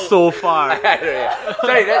 that's so far.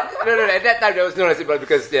 Sorry, no. At that time there was no nasi pulau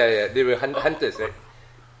because they were hunters, right?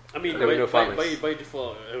 I mean, There were no farmers. by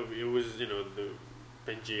default, it was the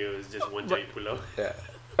Pangaea was just one giant pulau. Yeah.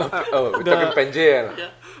 Oh, we're talking Panjaya. Yeah.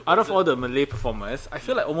 Out of all the Malay performers, I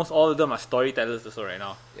feel like almost all of them are storytellers also right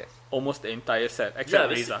now. Yes. Almost the entire set, except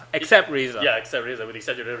this- Reza. Except Reza. Yeah, except Reza, with the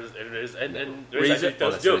exception of Reza, and Reza- Reza actually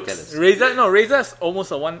tells all the jokes. storytellers. Reza's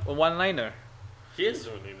almost a one-liner. He is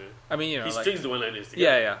one liner. I mean, He like, strings the one liners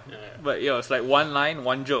together. yeah. But it's like one line,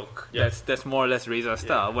 one joke. Yeah. That's more or less Reza's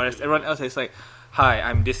style. Yeah. Whereas everyone else is like, "Hi,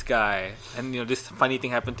 I'm this guy, and this funny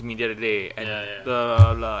thing happened to me the other day, and Yeah. blah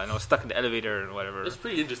blah blah, and I was stuck in the elevator and whatever." It's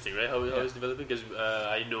pretty interesting, right? How it's developing, because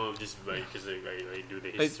I know just because I do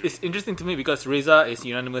the history. It's interesting to me because Reza is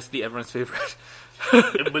unanimously everyone's favorite.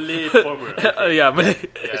 A Malay performer. Yeah, Malay.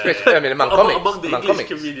 Especially, I mean, among Among comics. the among English comics.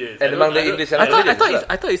 comedians. And among the English and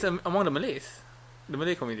I thought he's among the Malays, the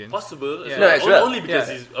Malay comedians. possible. Yeah. No, as well. Only because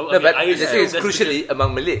Yeah. he's. No, but I the assume thing is that's crucially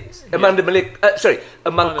among Malays. Among the Malay,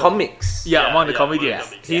 among comics. Yeah, among the yeah, among the comedians.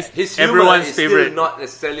 comics, He's His humor everyone's is favorite. still not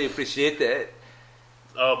necessarily appreciated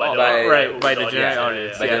Oh, by by the audience, general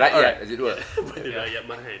audience. by Yeah, the rakyat, alright. as it were. By the rakyat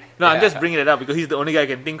mahan. No, I'm Yeah. just bringing it up because he's the only guy I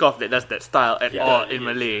can think of that does that style at Yeah. all Yeah, in yeah.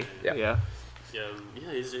 Malay. Yeah. Yeah.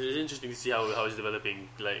 It's interesting to see how it's developing,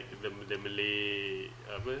 like the Malay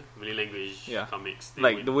Malay language Yeah. comics. They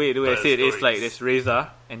Like would the way tell I say it is like stories. there's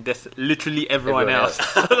Reza and there's literally everyone Everyone else.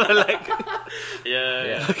 like Yeah.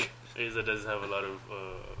 Yeah. Reza does have a lot of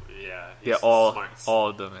they're his all smarts all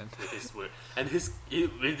of them, man. with his word. And this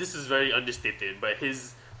is very understated, but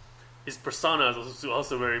his his persona is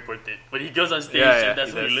also very important. When he goes on stage, Yeah, and that's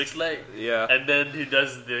he what he does. looks like. Yeah. And then he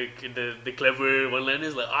does the clever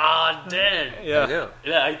one-liners like, damn. Yeah. I know.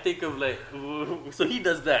 Yeah, I think of like, so he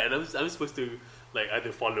does that, and I'm supposed to like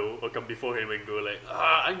either follow or come before him and go like,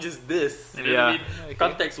 I'm just this. You know what I Yeah, mean? okay.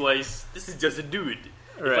 Context-wise, this is just a dude.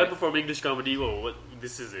 If I Right. perform English comedy,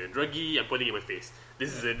 this is a druggie. I'm pointing in my face.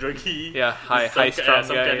 This is a druggie. Yeah, This is some high-strung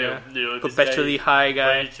some guy, kind yeah. of, you know, this Perpetually guy, high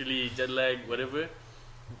guy. perpetually jet lag, whatever.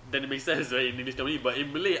 Then it makes sense, right, in English comedy. But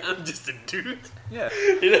in Malay, I'm just a dude. Yeah.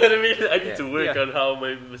 You know what I mean? I need Yeah. to work Yeah. on how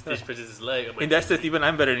my stage presence is like. In that sense, even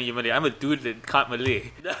I'm better than you, Malay. I'm a dude that can't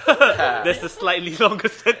Malay. That's a slightly longer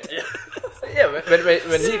sentence. Yeah,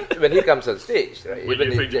 when he comes on stage, right? When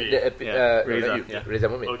even you're referring to me. Yeah, no, Reza, not you, yeah. Reza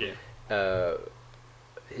Mumin. Okay.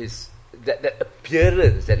 His that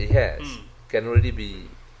appearance that he has can already be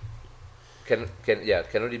can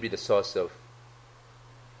already be the source of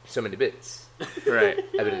so many bits. Right.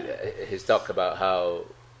 I mean, his talk about how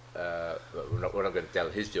we're not going to tell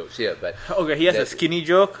his jokes here, but Okay, he has a That- skinny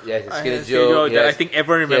joke. yeah, his I skinny have a joke, he that I has- think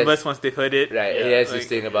everyone he has- remembers once they've heard it. right, Yeah, he has like- this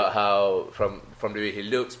thing about how from the way he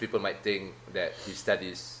looks, people might think that he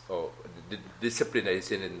studies or the discipline that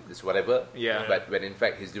he's in is whatever. Yeah. But when in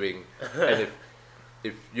fact he's doing, and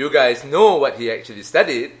if you guys know what he actually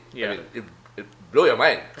studied, Yeah. I mean, it blow your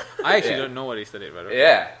mind. I actually Yeah. don't know what he studied, by the way.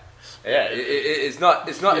 Yeah, yeah. It's not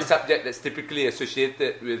a subject that's typically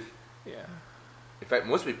associated with. Yeah. In fact,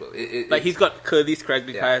 most people. Like he's got curly,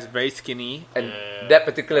 scraggly Yeah. hair, very skinny. and Yeah. that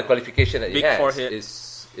particular qualification that he Big has forehead. is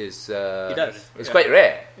He does. It's Yeah. quite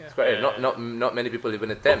rare. Yeah. It's quite rare. Yeah. Not many people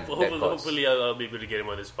even attempt that course. Hopefully I'll be able to get him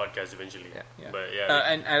on this podcast eventually. Yeah. Yeah. But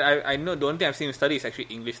yeah. And I know the only thing I've seen him study is actually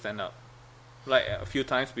English stand up. Like a few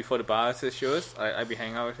times before the Bahasa shows, I'd be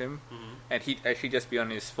hanging out with him, and he'd actually just be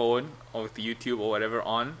on his phone or with YouTube or whatever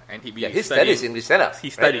on, and he'd be Yeah, he studying. studies English stand-up.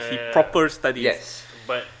 He studies. Right. He proper studies. Yes,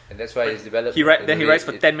 but and that's why he's developed. He in then a he way writes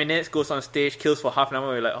for it- 10 minutes, goes on stage, kills for half an hour.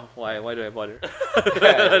 We're like, oh, why do I bother?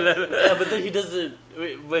 yeah, but then he doesn't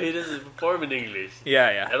perform in English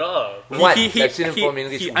yeah. at all. Once. I've seen him perform in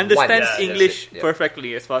English He once. understands Yeah, English that's it, yeah.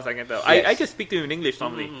 perfectly, as far as I can tell. Yes. I just speak to him in English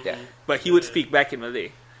normally, Yeah, but he would speak back in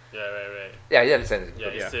Malay. Yeah, right. yeah, he understands. Yeah,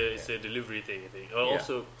 it. it's a delivery thing, I think. Yeah.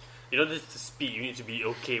 Also, in order to speak, you need to be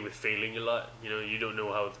okay with failing a lot. You know, you don't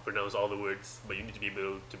know how to pronounce all the words, but you need to be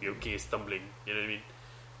able to be okay stumbling. You know what I mean?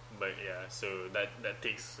 But yeah, so that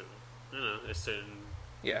takes a certain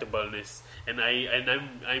Yeah. comfortableness. And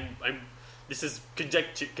I'm this is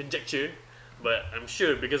conjecture, but I'm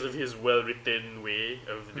sure because of his well written way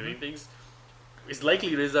of doing things, it's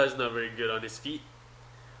likely Reza is not very good on his feet.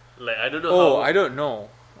 Like I don't know Oh, how. I don't know.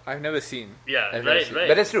 I've never seen. Yeah, I've never right. seen-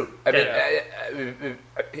 But that's true. I mean,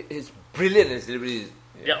 Yeah. he's brilliant in his delivery.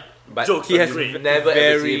 Yeah, But jokes he are has great. Never ever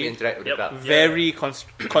see Very- him interact with Yep. the crowd. Very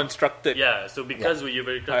constructed. Yeah, so because you're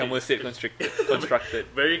very I almost said constructed.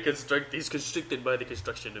 very constructed. He's constricted by the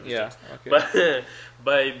construction of his Yeah, jokes. okay.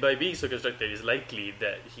 But by being so constructed, it's likely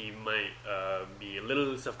that he might be a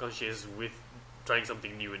little self-conscious with trying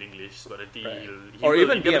something new in English. But until Right. he Or will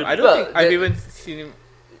even inevitably- BM. I don't Well, think I've that- even seen him.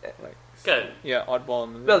 Like, Kan? yeah, oddball.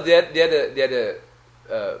 Malay. Well, the other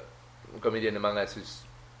comedian among us who's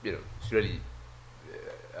is really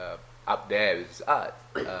up there with his art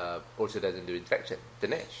also doesn't do interaction.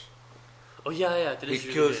 Dinesh. Oh yeah. He Dinesh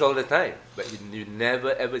really kills good. all the time, but you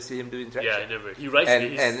never ever see him do interaction. Yeah, never. He writes and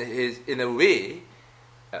his, and his in a way,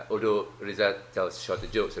 although Reza tells shorter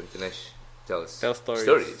jokes and Dinesh tells Tell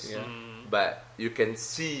stories. Yeah. but you can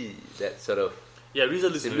see that sort of yeah,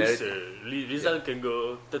 Rizal is similarity. looser. Rizal can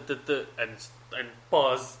go and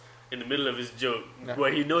pause in the middle of his joke Yeah.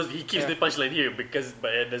 where he knows he keeps Yeah. the punchline here because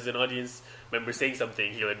there's an audience member saying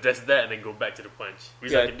something, he'll address that and then go back to the punch.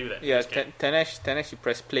 Rizal can do that. Yeah, Dinesh can't. Tanesh, you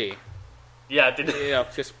press play. Yeah, Dinesh.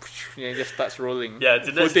 Yeah, it just starts rolling. Yeah,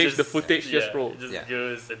 Dinesh the footage just yeah, rolls. Just Yeah.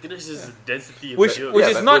 goes. And Dinesh is density of Which- the joke. which yeah,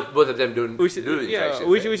 is but not- both of them don't Which, do interaction.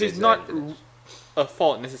 which right? is Reza not and Dinesh. a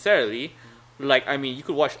fault necessarily. Like, I mean, you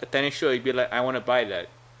could watch a tennis show, you'd be like, I want to buy that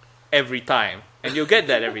every time, and you'll get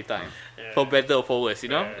that every time, Yeah. for better or for worse. You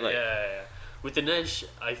know, like yeah. With Dinesh,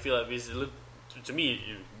 I feel like it's a little, to me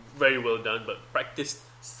very well done, but practiced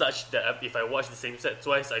such that if I watch the same set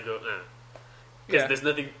twice, I go, because Yeah. there's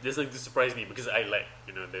nothing to surprise me because I like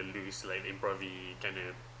the loose like improv-y kind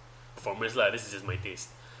of performance lah. This is just my taste,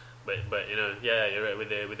 but you're right with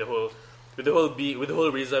the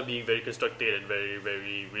whole Reza being very constructed and very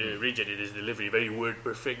very rigid in his delivery, very word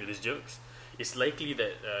perfect in his jokes. It's likely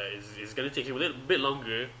that it's going to take him a little bit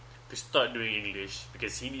longer to start doing English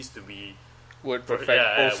because he needs to be word Per- perfect.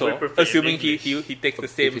 yeah, Also, word perfect in assuming he English. takes the If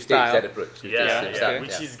same he takes style. that approach, he takes the yeah, same style,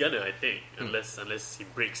 which yeah. he's gonna, I think, unless he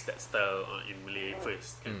breaks that style in Malay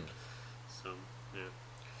first. kan. So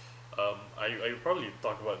I probably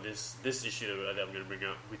talk about this issue that I'm going to bring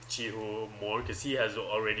up with Chiho more, because he has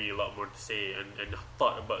already a lot more to say and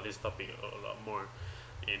thought about this topic a lot more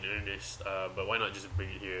in earnest. But why not just bring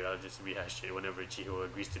it here? I'll just rehash it whenever Chiho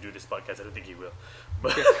agrees to do this podcast. I don't think he will.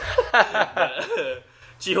 But,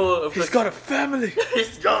 Chiho, of course, He's got a family.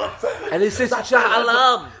 he's got a family. And he says, Shah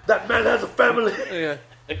Alam. That man has a family. Yeah.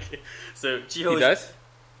 Okay, so Chiho He does?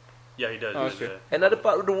 Yeah, he does. Oh, He does, okay. Another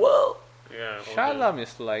part of the world. Yeah, hold Shah on. Alam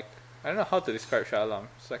is like, I don't know how to describe Shah Alam.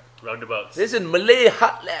 It's like, Roundabouts. This is Malay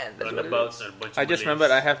heartland. That's what it Roundabouts is. and a bunch of I just Malays.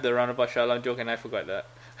 remembered I have the roundabout Shah Alam joke and I forgot that.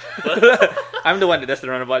 I'm the one that does the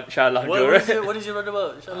roundabout Shah Alam joke, right? What is your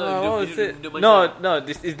roundabout? What was it? No,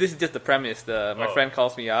 this is just the premise. My friend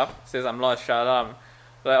calls me up, says I'm lost, Shah Alam.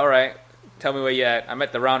 Like, alright, tell me where you're at. I'm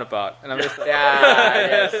at the roundabout. And I'm just like,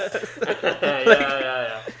 Yes.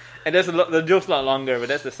 yeah. and the joke's a lot longer, but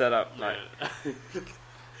that's the setup. Like,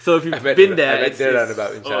 so if I you've met been the- there, I met it's, the it's-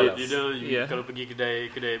 roundabout in Shah Oh, Alam. you know, Yeah. kalau pergi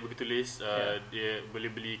kedai buku tulis, dia boleh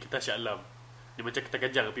beli kertas Shah Alam. Dia macam kertas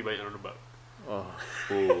kajang tapi banyak roundabout. Oh,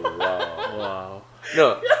 Oh, wow. wow.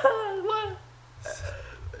 No, What?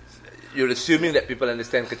 you're assuming that people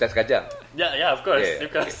understand kertas kajang. Yeah, of course. Yeah,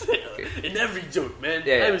 Because in every joke, man,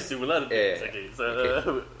 Yeah, I yeah. assume a lot of Yeah, things. yeah.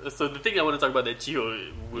 Okay, so the thing I want to talk about that Chiho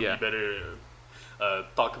would Yeah. be better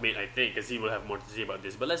talkmate, I think, because he will have more to say about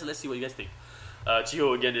this. But let's see what you guys think.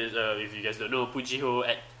 Chiho again is, if you guys don't know, put Chiho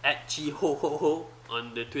at Chiho Ho Ho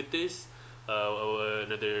on the Twitters.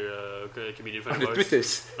 Another comedian friend On the of ours.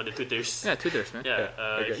 Twitters. On the Twitters. Yeah, Twitters, man.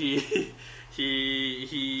 Yeah, okay.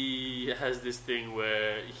 he has this thing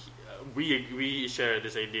where we share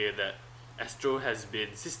this idea that Astro has been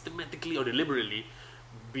systematically or deliberately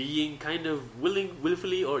being kind of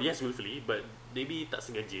willfully, but maybe tak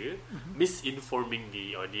sengaja, misinforming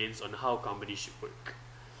the audience on how comedy should work.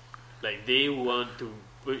 Like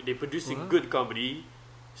they're producing good comedy,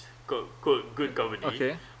 quote good comedy,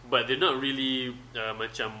 Okay. but they're not really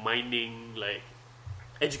macam mining, like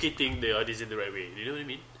educating the audience in the right way. You know what I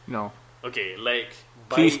mean? No. Okay, like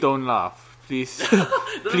Please don't laugh. Please, No,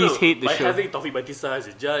 please hate the by show. having Taufik Batista as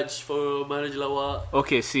a judge for Maharaja Lawak,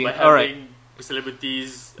 Okay, see, by all right. having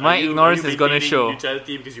celebrities. My ignorance are you is gonna maintaining show.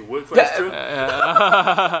 neutrality because you work for Yeah, Astro.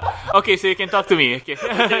 Okay, so you can talk to me. Okay.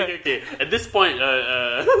 okay. At this point,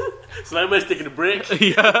 Sulaiman is taking a break.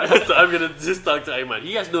 Yeah. So I'm gonna just talk to Ayman.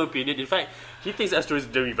 He has no opinion. In fact, he thinks Astro is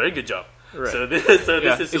doing a very good job. Right. So this Yeah,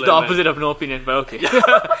 is it's the Sulaiman. opposite of no opinion, but okay.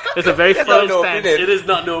 It's a very That's firm not no stance. opinion. It is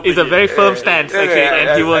not no It's opinion. a very firm stance, Yeah, okay, yeah, and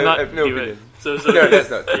I- he will I not have no give it. opinion. So No, that's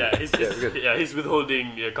not. yeah, he's good.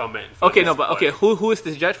 withholding a comment. for Okay, this no, but part. okay, who is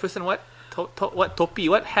this judge person? What? What? Topi?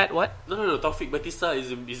 What? Hat? What? No. Taufik Batista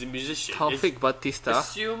is a musician. Taufik Batista.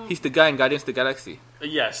 assume- He's the guy in Guardians of the Galaxy.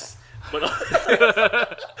 Yes, but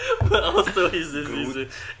but also he's a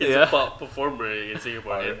Yeah. pop performer in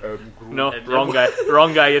Singapore. And, No, And wrong then- guy.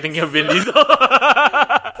 Wrong guy. You're thinking of Vin Diesel.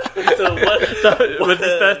 so what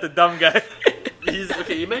Batista is the dumb guy. he's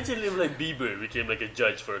okay. Imagine if like Bieber became like a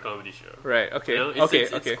judge for a comedy show. Right. Okay. You know? Okay.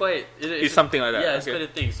 It's Okay. quite. It's something like that. Yeah, it's Okay. quite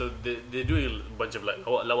a thing. So they're doing a bunch of like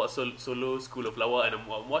lawak solo, School of Lawak, and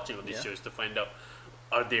I'm watching all these Yeah. shows to find out,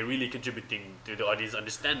 are they really contributing to the audience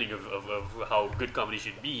understanding of how good comedy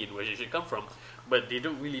should be and where it should come from? But they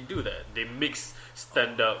don't really do that. They mix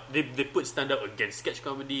stand-up. They put stand-up against sketch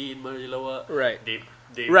comedy in Maharaja Lawak. Right. They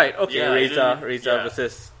Right. Okay. yeah, you know what I mean? Reza Yeah.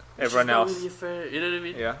 versus Which everyone is not else. really fair, you know what I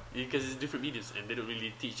mean? Yeah. Because it's different mediums and they don't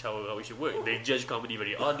really teach how it should work. They judge comedy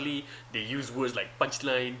very oddly. They use words like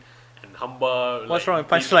punchline and hamba. What's like, wrong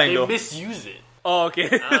with punchline, they though? misuse it. Oh, okay.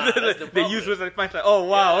 That's the They problem. use words like punchline. Oh,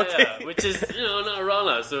 wow. Yeah, Okay. yeah, which is not wrong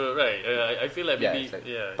lah. So right, I feel like Yeah, maybe it's like,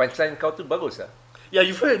 yeah. punchline kau tu bagus lah. Yeah,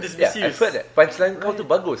 you've heard this Yeah, misuse. I've heard that. Punchline kau tu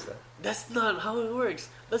bagus lah. That's not how it works.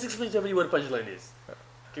 Let's explain to everybody what a punchline is.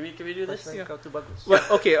 Can we do this? Punchline kau tu bagus. Well,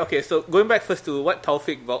 okay. So going back first to what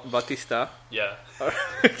Taufik Batista. Yeah.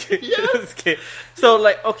 Okay.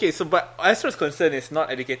 Okay. So but Astro's concern is not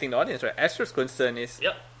educating the audience, right? Astro's concern is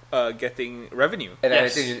Yep. getting revenue. And I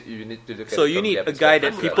Yes. think you need to look at So it you from need their a guy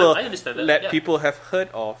that perspective. people I understand that, let yeah. people have heard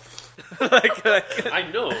of. like, I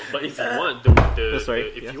know, but if you want Sorry,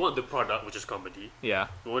 if yeah. you want the product, which is comedy, yeah.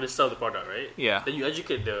 you want to sell the product, right? Yeah. Then you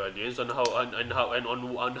educate the audience on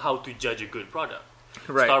how to judge a good product.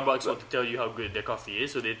 Right. Starbucks want to tell you how good their coffee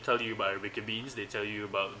is, so they tell you about Arabica beans. They tell you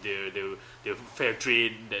about their fair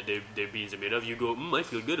trade that their beans are made of. You go, I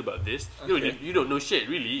feel good about this. Okay. You don't know shit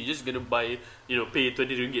really. You're just gonna buy, pay 20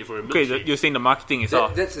 ringgit for a Okay, milkshake. you're saying the marketing is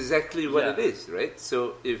off. That's exactly what Yeah. it is, right?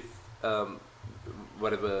 So if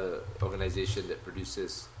whatever organization that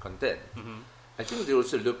produces content, I think they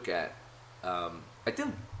also look at.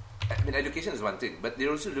 education is one thing, but they're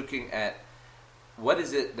also looking at what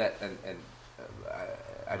is it that, and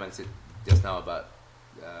I said just now about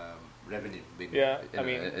revenue. Being, I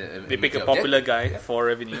mean, they pick a popular guy for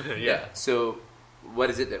revenue. Yeah. So, what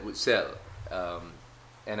is it that would sell?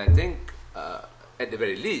 And I think, at the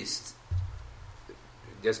very least,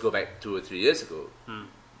 just go back 2 or 3 years ago,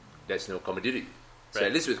 there's no comedy. So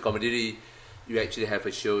at least with comedy, you actually have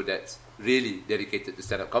a show that's really dedicated to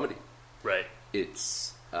stand-up comedy. Right.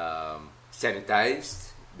 It's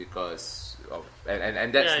sanitized because of,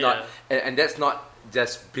 and that's not and that's not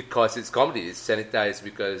just because it's comedy. It's sanitized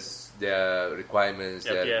because there are requirements,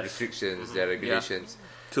 there are restrictions, there are regulations.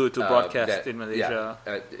 To broadcast in Malaysia.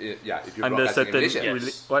 If you under broadcast certain in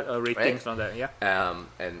Malaysia, ratings on that,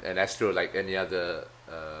 and Astro, like any other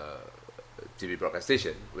TV broadcast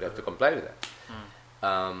station, would have to comply with that.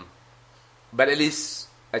 But at least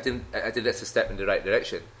I think that's a step in the right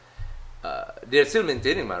direction. They're still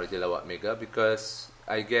maintaining Maharaja Lawak Mega because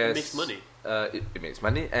I guess it makes money. It makes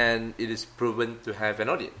money, and it is proven to have an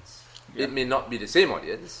audience. It may not be the same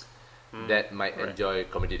audience that might enjoy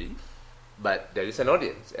comedy, but there is an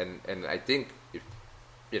audience, and I think if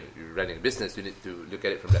you're running a business, you need to look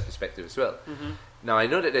at it from that perspective as well. Now I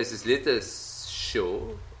know that there's this latest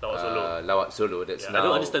show, Lawak Solo, that's now I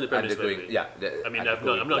don't understand the premise.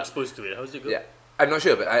 undergoing. I'm not exposed to it. How's it go? Yeah, I'm not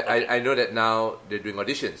sure, but I know that now they're doing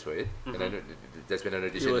auditions for it, and I know there's been an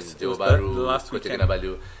audition in Johor Bahru, Kota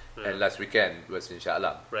Kinabalu, and last weekend was in Shah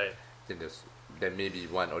Alam. Right. I think there may be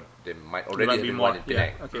one, or there might already have been one in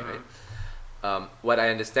Penang. Right? What I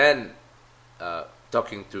understand,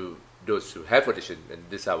 talking to those who have auditioned, and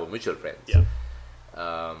these are our mutual friends,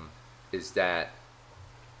 is that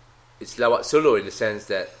it's Lawak Solo in the sense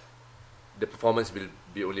that the performance will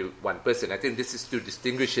be only one person. I think this is to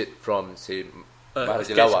distinguish it from, say,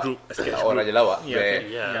 Maharaja Lawak or Raja Lawak,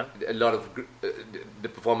 where a lot of the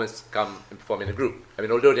performers come and perform in a group. I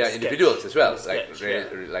mean, although they are individuals as well,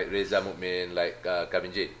 like Reza Mukmin, like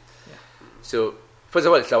Kevin J. So, first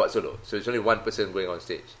of all, it's Lawak Solo, so it's only one person going on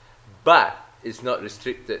stage. But it's not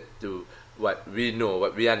restricted to what we know,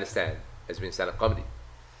 what we understand as being stand-up comedy.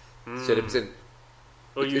 So the person...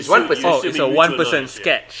 it's one person. It's a one-person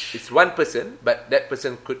sketch. It's one person, but that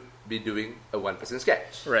person could be doing a one-person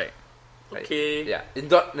sketch. Right. Okay. Yeah. It's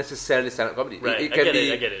not necessarily stand-up comedy. Right. It can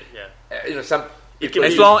I get it. Yeah. Some...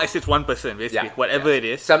 As long as it's one person, basically. Whatever it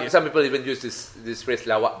is. Some people even use this phrase,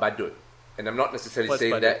 Lawak Badut. And I'm not necessarily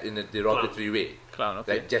saying badut? That in a derogatory way. Clown,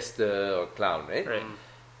 okay. Like jester or clown, right? Right.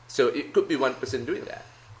 So it could be one person doing that.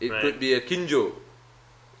 It could be a Kinjo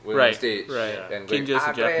on stage. Right. And Kinjo is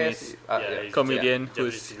a Japanese comedian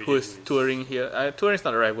who's touring here. Touring is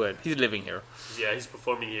not the right word. He's living here. Yeah, he's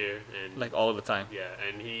performing here and like all the time. Yeah,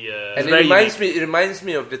 and he and it reminds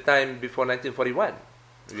me of the time before 1941.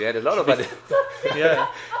 We had a lot of other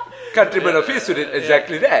countrymen of his who did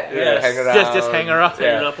exactly that. Yes. Hang around. Just hang around.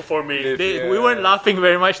 Hang around performing. We weren't laughing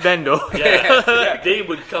very much then, though. They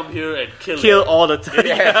would come here and kill all the time.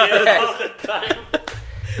 Kill all the time.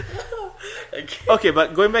 Okay,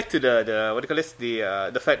 but going back to the what do you call this,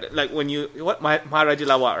 the fact that, like, when Maharaja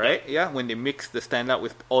Lawak, right? Yeah, when they mix the stand-up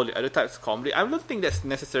with all the other types of comedy, I don't think that's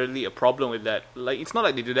necessarily a problem with that. Like, it's not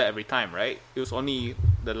like they do that every time, right? It was only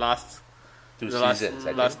the last two seasons.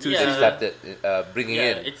 Last 2 seasons. seasons Started bringing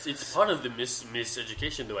in. It's part of the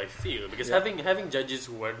miseducation, though, I feel, because having judges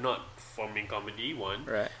who are not performing comedy,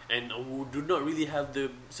 and who do not really have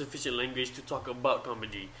the sufficient language to talk about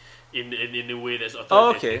comedy in a way that's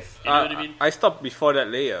authoritative. You know what I mean? I stopped before that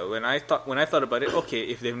layer. When I thought about it, okay,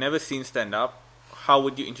 if they've never seen stand-up, how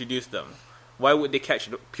would you introduce them? Why would they catch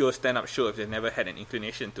a pure stand-up show if they've never had an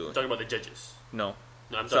inclination to? I'm talking about the judges. No,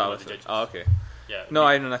 I'm talking about the judges. Oh, okay. Yeah. No,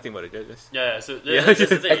 I know nothing about the judges. Yeah. So that's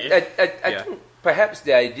the thing. I think perhaps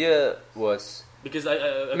the idea was because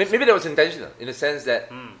maybe that was intentional in the sense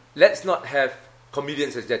that let's not have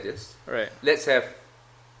comedians as judges. Right. Let's have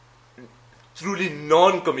truly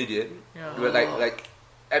non-comedian, like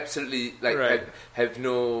absolutely have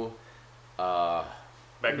no.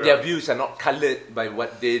 Their views are not coloured by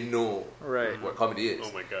what they know what comedy is.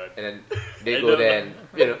 Oh my god! And then they go there and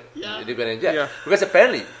they go there because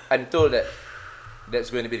apparently I'm told that that's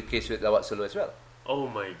going to be the case with Lawak Solo as well. Oh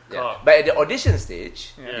my god! But at the audition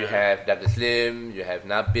stage, you have Douglas Lim, you have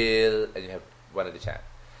Nabil, and you have one other chap.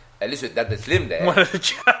 At least with Douglas Lim there. One other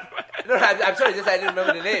chap. No, I'm sorry, just I didn't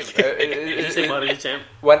remember the name. Did you say one other chap?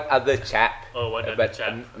 One other chap. Oh, one other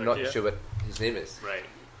chap. I'm not sure what his name is. Right.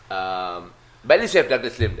 But at least you have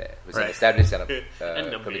Douglas Lim there, who's an established comedian.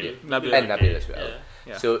 Nabil. And Nabil as well.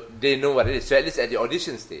 Yeah. So they know what it is. So at least at the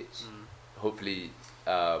audition stage, hopefully,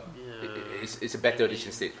 it's a better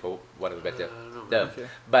audition stage, for one of the better terms. Okay.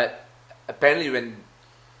 But apparently when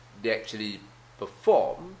they actually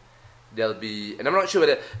perform, there'll be, and I'm not sure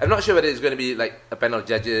whether it's going to be like a panel of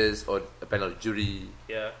judges or a panel of jury,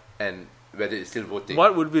 Yeah. and whether it's still voting.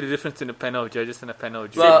 What would be the difference in a panel of judges and a panel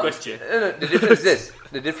of jury? Same question. No, the difference is this.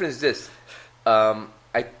 The difference is this.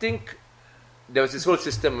 I think there was this whole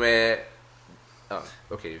system where,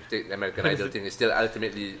 okay, if you take the American Idol thing, it's still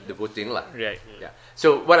ultimately the voting lah. Right. Yeah.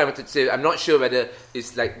 So what I wanted to say, I'm not sure whether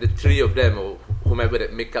it's like the three of them or whomever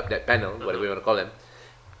that make up that panel, whatever you want to call them,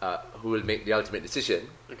 who will make the ultimate decision,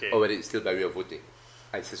 Okay. or whether it's still by way of voting.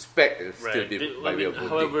 I suspect it'll still be by way of voting.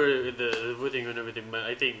 However, the voting and everything, but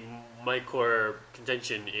I think my core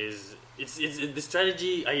contention is it's the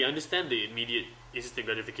strategy. I understand the immediate instant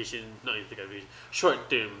gratification, not instant gratification,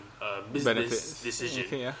 short-term business Benefits. decision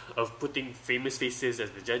Okay, yeah. of putting famous faces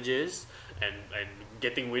as the judges and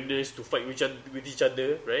getting winners to fight with each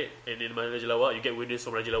other, right? And in Raja Lawak, you get winners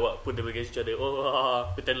from Raja Lawak, put them against each other.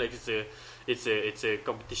 Pretend like it's a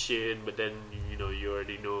competition, but then you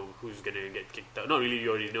already know who's gonna get kicked out. Not really, you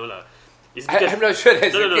already know lah. It's because I'm not sure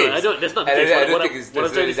that's the case. I don't. That's not the I case. don't think it's what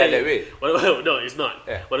I'm trying to say. that way. No, it's not.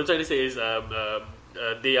 Yeah. What I'm trying to say is,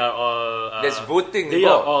 they are all. There's voting they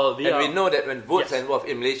are involved, all. and we know that when votes Yes. are involved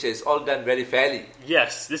in Malaysia, it's all done very fairly.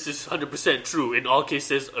 Yes, this is 100% true in all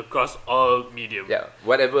cases across all medium. Yeah,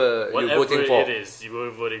 whatever you're Whatever voting for. it is, you were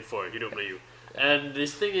voting for. You don't know you. And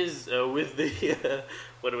this thing is with the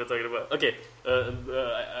what am I talking about? Okay,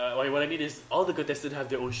 what I mean is all the contestants have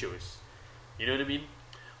their own shows. You know what I mean?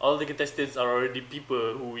 All the contestants are already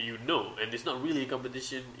people who you know, and it's not really a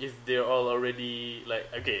competition if they're all already like.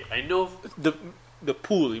 Okay, I know. The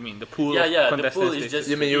pool, you mean? The pool Yeah, of yeah. The contestants. pool is just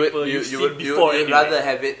You mean people you you've seen would before you'd anyway. rather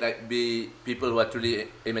have it like be people who are truly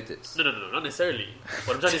amateurs? No, not necessarily.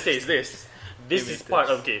 What I'm trying to say is this. This is part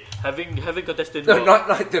of having contestants. No, not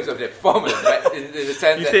in terms of their performance, but in the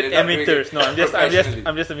sense You that said they're not doing amateurs. it No, I'm just professionally.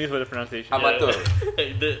 amused by the pronunciation. Amateur.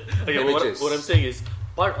 Okay, Amateurs. what I'm saying is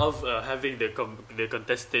part of having the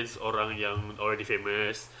contestants orang yang already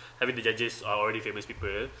famous, having the judges are already famous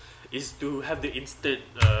people, is to have the instant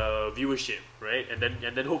viewership, right? And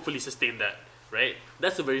then hopefully sustain that, right?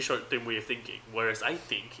 That's a very short-term way of thinking. Whereas I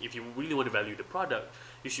think if you really want to value the product,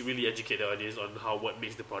 you should really educate the audience on what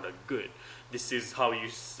makes the product good. This is how you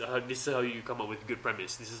come up with a good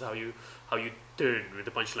premise. This is how you turn with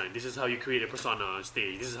the punchline. This is how you create a persona on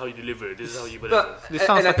stage. This is how you deliver. This is how you whatever. This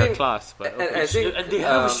sounds And I like a think- class, but and okay. I think, And they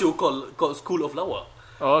have a show called School of Lawak.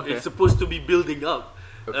 Oh, okay. It's supposed to be building up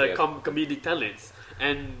Okay. comedic talents,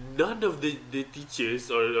 and none of the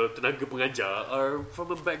teachers or tenaga pengajar are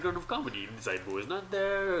from a background of comedy. Zaibo is not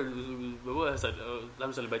there.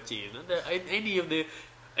 Lam Saleh Baci is not there.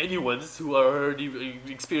 Anyone's who are already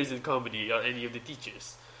experienced in comedy are any of the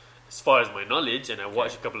teachers. As far as my knowledge, and I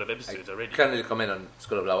watched a couple of episodes I already. can't really comment on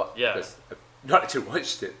School of Lawak Yeah. because I've not actually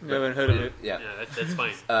watched it. You haven't heard of it? Yeah. Yeah, that's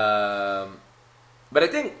fine. But I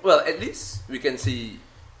think, well, at least we can see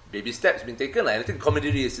baby steps being taken. And I think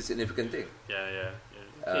comedy is a significant thing. Yeah.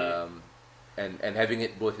 Okay. And having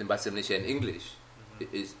it both in Bahasa Malaysia and English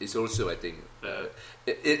is also, I think.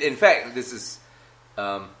 In fact, this is.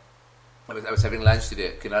 I was having lunch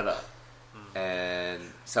today at Kinara, and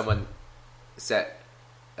someone said,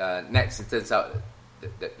 next, it turns out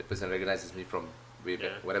that the person recognizes me from way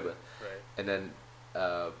back, whatever. Right. And then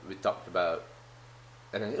we talked about,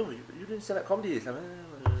 and then, you didn't stand up comedy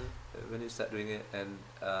when you start doing it, and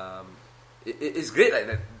it's great like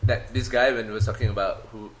that this guy, when he was talking about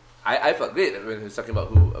who, I felt great when he was talking about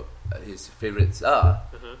who his favorites are.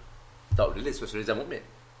 Top of the list was Reza Mukmin.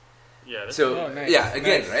 Yeah. That's So nice. yeah,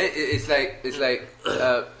 again, Nice. right? It's like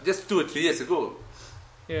just 2 or 3 years ago,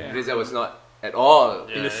 Yeah. Reza was not at all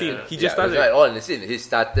In the scene. Yeah. He just was started. not at all in the scene. He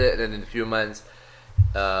started, and in a few months,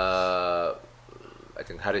 I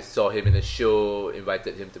think Haris saw him in a show,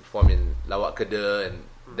 invited him to perform in Lawak Kedah, and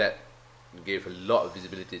that gave a lot of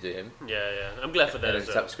visibility to him. Yeah. I'm glad for that And then as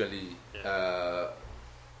well. subsequently, Raja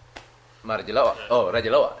Lawak. Oh, Raja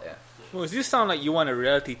Lawak, yeah. Well, does this sound like you want a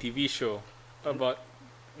reality TV show about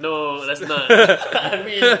No, that's not. I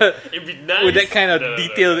mean, it'd be nice. with that kind of No.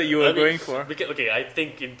 detail that you were I mean, going for? Because, okay, I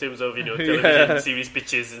think in terms of television Yeah. series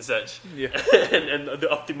pitches and such, Yeah. and the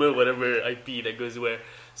optimal whatever IP that goes where.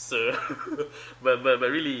 So, but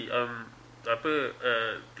really,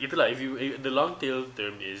 itulah. If you the long tail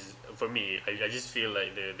term is for me, I just feel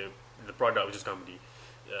like the product, which is comedy,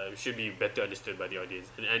 should be better understood by the audience.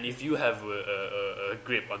 And if you have a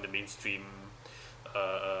grip on the mainstream,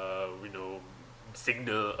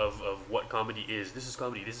 signal of what comedy is. This is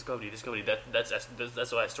comedy. That's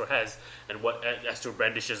what Astro has, and what Astro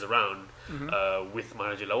brandishes around with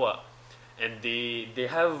Maharaja Lawak. And they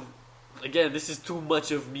have, again, this is too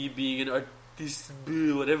much of me being an artist,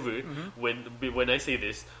 whatever. When I say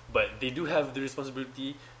this, but they do have the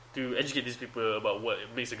responsibility to educate these people about what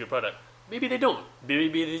makes a good product. Maybe they don't.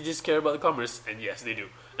 Maybe they just care about the commerce, and yes, they do,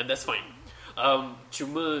 and that's fine.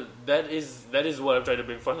 Cuma that is what I'm trying to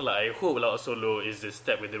bring forth. I hope Lawak Solo is a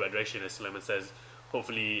step in the right direction, as Sulaiman says.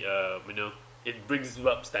 Hopefully, it brings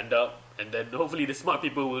up stand up, and then hopefully the smart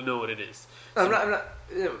people will know what it is. I'm not.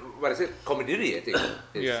 What I said, comedy. I think.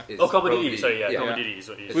 Is comedy. probably- Sorry, comedy is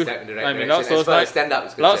what it is. It's step in the right I mean, direction Lawak as far Solo's as stand up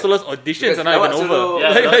is Lawak concerned. Solo's auditions are not Lawak even Solo- over. Yeah,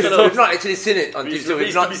 Like, Lawak Solo- We've not actually seen it on TV, so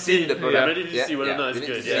we've not seen the product. I'm ready to see whether or not it's we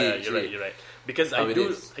need good. to Yeah, see, you're right. Because how it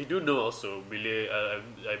is. I do know also. Bila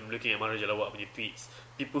I'm looking at Maharaja Lawak punya tweets,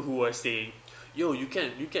 people who are saying, "Yo, you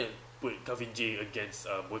can't put Calvin J against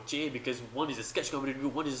Boche because one is a sketch comedy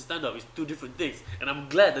group, one is a stand up. It's two different things." And I'm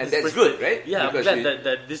glad that And this that's person- good, right? Yeah, Because I'm glad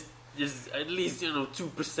that this is at least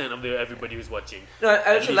 2% of everybody who's watching. No, I At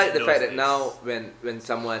also least like the knows fact that this. now when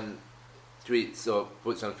someone tweets or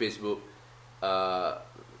puts on Facebook,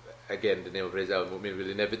 again, the name of Reza Mu'min will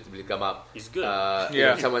inevitably come up. He's good.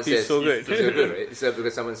 Yeah, someone he's says so good. He's so good, right? So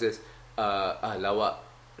because someone says, lawak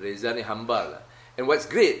Reza ni hambar lah. And what's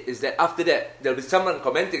great is that after that there'll be someone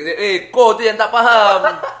commenting, say, kau tu yang tak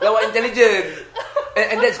faham, lawak intelligent.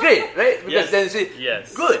 And that's great, right? Because Yes. then you see,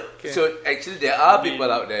 Yes. good. Okay. So actually there are people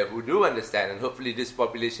out there who do understand, and hopefully this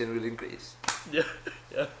population will increase. Yeah,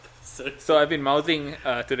 yeah. So, So I've been mouthing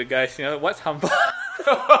to the guys, what's hambar?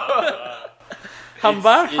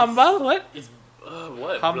 Hambar? it's- Hambar? What? it's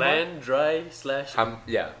what? Hambar? Bland, dry, slash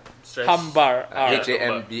stress. Hambar.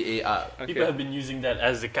 Hambar. People have been using that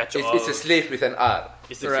as a catch-all. It's a slave with an R.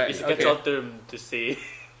 It's a, Right, it's a okay. catch-all term to say.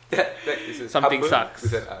 That is a Something humble sucks.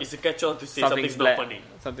 with an R. It's a catch-all to say Something's something's not bland. funny.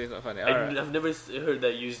 Something's not funny. And Alright. I've never heard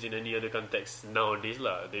that used in any other context nowadays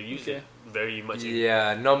lah. They use Okay. it very much in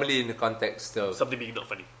Yeah, normally in the context of something being not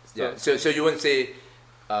funny. yeah. So you won't say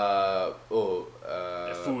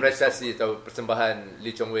food prestasi atau persembahan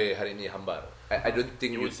Lee Chong Wei hari ni hambar. I don't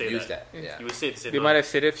think You you would say use that. that. Yeah. You would say They might have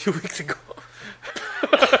said it a few weeks ago.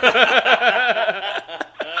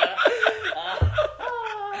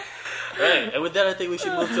 Right, and with that, I think we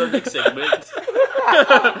should move to our next segment.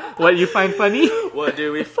 What you find funny? What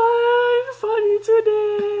do we find funny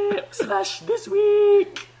today? / this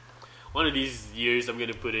week. One of these years, I'm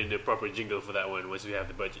gonna put in the proper jingle for that one once we have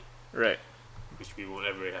the budget, Right. which we won't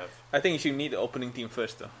ever have. I think you should meet the opening team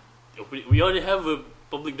first, though. We already have a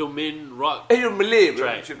public domain rock. Hey, you're Malay, bro.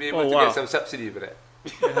 Right. You should be able Oh, to wow. get some subsidy for that.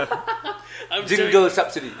 I'm Jingle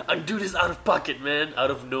subsidy. I do this out of pocket, man, out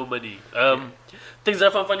of no money. Things that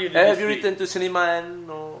I found funny. Have this you week. written to Seniman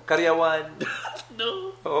or Karyawan?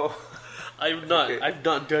 No, Oh, I'm not. Okay. I've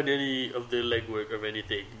not done any of the legwork of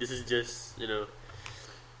anything. This is just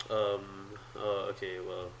okay.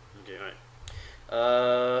 Well. Okay. All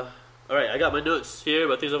right. All right. I got my notes here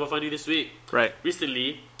about things that I found funny this week. Right.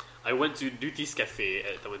 Recently, I went to Duties Cafe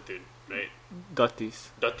at Taman Tun. Right.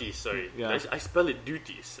 Dotties. Dotties. Sorry. Yeah. I spell it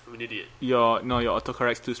Duties. I'm an idiot. Your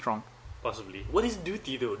autocorrect's too strong. Possibly. What is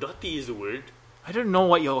duty though? Dotty is a word. I don't know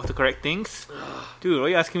what your autocorrect thinks. Dude, why are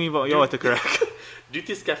you asking me about your autocorrect?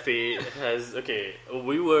 Duties Cafe has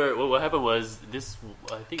what happened was this.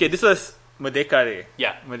 I think. Okay, this was Merdeka Day.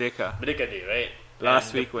 Yeah. Merdeka. Merdeka Day, right? Last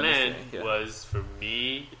And week the plan Wednesday, yeah. was for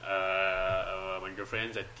me, my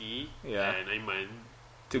girlfriend Zati, Yeah. and Aiman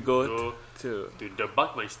To go go to to the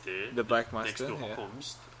Buckmeister, the Black next Master. to Yeah.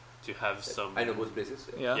 Homs, to have some. I know both places.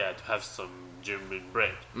 Yeah. Yeah, to have some German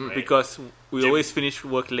bread. Right? Because we Jim- always finish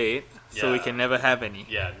work late, so we Yeah. can never have any.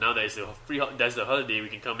 yeah, now that it's a there's a holiday, we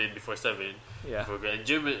can come in before 7. Yeah. And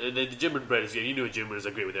the German bread is good. You know, Germans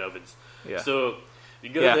are great with their ovens. Yeah. So we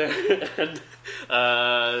go Yeah. there and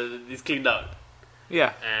it's cleaned out.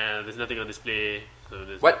 Yeah. And there's nothing on display. So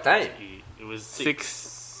there's What time? It was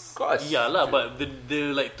 6. Of course. Yeah lah, but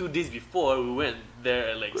the like 2 days before we went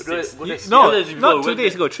there at like Go 6. there- go there- No, 2 days before not we 2 went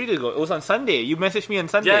days there. ago, 3 days ago. It was on Sunday. You messaged me on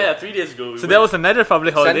Sunday. Yeah, 3 days ago. So that was another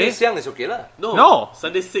public holiday. Sunday siang is okay lah. No.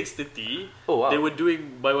 Sunday 6:30. Oh, wow. They were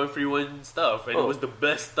doing buy one free one stuff, and it Oh. was the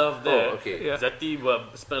best stuff there. Oh, okay. Yeah. Zati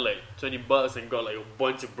spent like $20 and got like a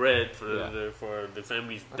bunch of bread for Yeah. the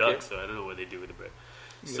family's Okay. duck. So I don't know what they do with the bread.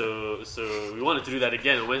 So we wanted to do that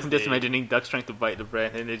again on I'm Wednesday. just imagining ducks trying to bite the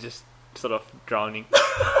bread and they're just sort of drowning.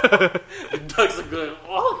 The ducks are going,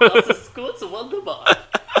 oh, das ist gut, wunderbar.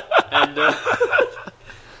 And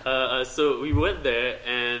so we went there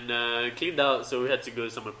and cleaned out, so we had to go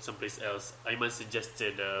someplace else. Aiman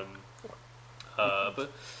suggested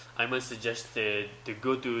Aiman suggested to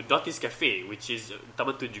go to Dotties Cafe, which is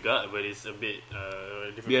Taman Tun juga, but it's a bit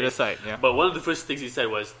different. The other place. side, yeah. But one of the first things he said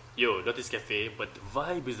was, yo, Dotties Cafe, but the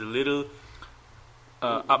vibe is a little...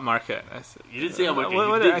 Upmarket. You didn't say upmarket. What- You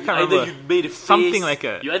what- did- I can't either remember. you made a face, Something like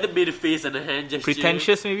a- You either made a face and a hand gesture.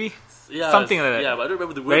 Pretentious, maybe? Yeah, Something like that. Yeah, but I don't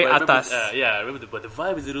remember the word. Very but I remember, atas. yeah, I remember but the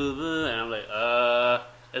vibe is a little, and I'm like,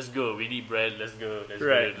 let's go. We need bread. Let's go.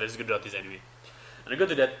 Right. Let's go to Tatis anyway. And I go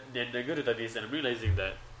to that. Then I go to Tatis, and I'm realizing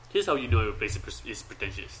that here's how you know a place is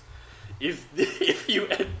pretentious. If you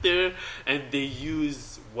enter and they I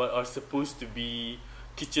use what are supposed to be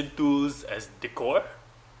kitchen tools as decor.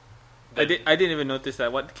 didn't even notice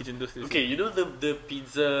that. What kitchen tools is? Okay, you know the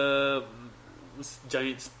pizza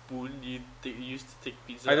giant spoon you used to take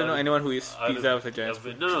pizza. I don't know out of- anyone who eats out of- pizza with a giant of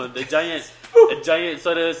spoon. it. No, the giant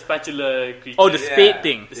sort of spatula creature. Oh, the spade Yeah.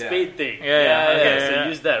 thing. The Yeah. spade thing. Yeah, okay, So yeah. you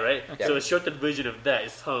use that, right? Okay. So a shortened version of that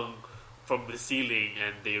is hung from the ceiling,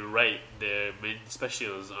 and they write their main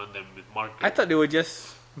specials on them with markers. I thought they were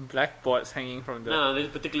just blackboards hanging from the. No, there's a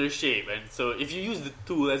particular shape, and so if you use the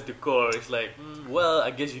tool as decor, it's like, well,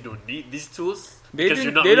 I guess you don't need these tools They because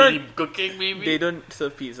you're didn't- not they really don't- cooking. Maybe They don't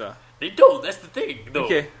serve pizza. They don't. That's the thing. No.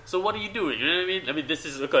 Okay. So what are you doing? You know what I mean? I mean, this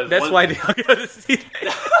is because That's one, why they hung out the ceiling.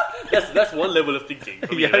 that's one level of thinking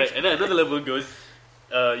for me, Yeah, right? okay. And then another level goes,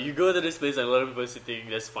 you go to this place and a lot of people are sitting.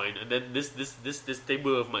 That's fine. And then this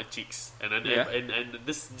table of my cheeks, and Yeah. and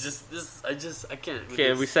this I can't. with Okay,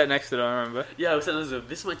 this. we sat next to them. I remember. Yeah, we sat next to them.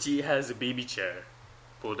 This machi has a baby chair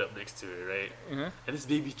pulled up next to her, right? Mhm. And this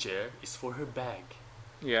baby chair is for her bag.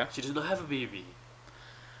 Yeah. She does not have a baby.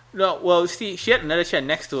 No, well, see, she had another chair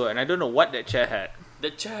next to her, and I don't know what that chair had.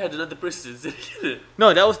 That chair had another person sitting in it.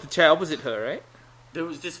 No, that was the chair opposite her, right?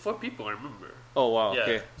 There's 4 people, I remember. Oh wow. Yeah.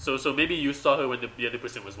 Okay. So maybe you saw her when the other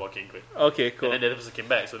person was walking quick. Okay. Cool. And then the other person came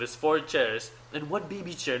back. So there's 4 chairs and one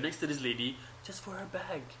baby chair next to this lady just for her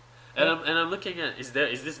bag. And I'm looking at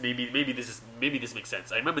this maybe this makes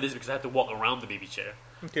sense. I remember this because I had to walk around the baby chair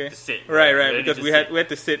Okay. to sit. Right. Ready Because to we sit. had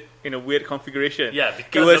to sit in a weird configuration. Yeah, it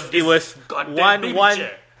because was of this it was goddamn baby one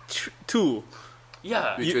chair. 2.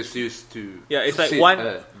 Yeah. Which was used to Yeah, it's like sit one-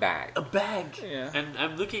 a bag. A bag. Yeah. And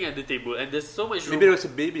I'm looking at the table and there's so much room. Maybe there was a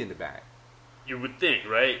baby in the bag. You would think,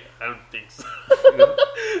 right? I don't think so. No?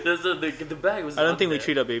 the bag was I don't on think we there.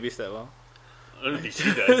 treat our babies that well. I don't think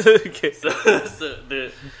she does.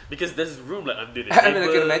 Okay. Because there's room like under the I table. mean,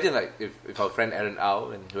 I can imagine like if our friend Aaron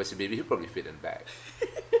Au and he was a baby, he'd probably fit in the bag.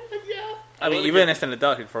 Yeah. I mean, Well, even as an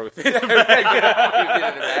adult, he'd probably. He'd fit in the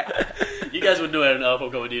bag. you guys would know Aaron Alpha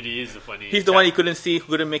comedy. He's a funny. He's the one you couldn't see, who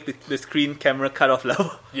couldn't make the screen camera cut off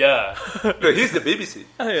level. Yeah. No, he's the baby seat.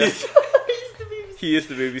 Yeah. He's the baby. He is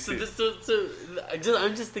the baby So, seat.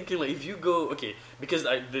 I'm just thinking like if you go because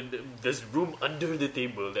there's room under the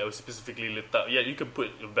table that was specifically lit up. Yeah, you can put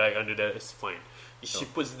your bag under there. It's fine. She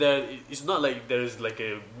puts that. It's not like there's like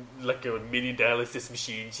a mini dialysis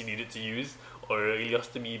machine she needed to use or a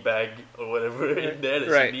ileostomy bag or whatever in there that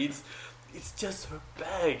Right. she needs. It's just her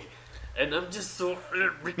bag, and I'm just so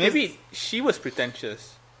because, Maybe she was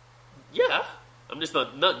pretentious. yeah. I'm just not.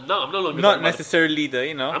 I'm no longer Not talking about necessarily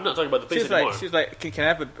the, I'm not talking about the place anymore. She's like, can I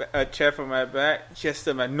have a chair for my back? She has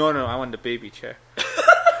to, no, I want the baby chair.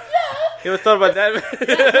 You ever thought about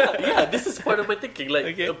that? Yeah, this is part of my thinking. Like,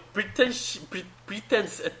 Okay.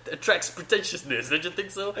 pretense attracts pretentiousness. Don't you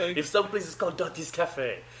think so? Okay. If some place is called Dottie's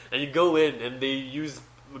Cafe, and you go in and they use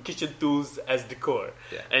kitchen tools as decor,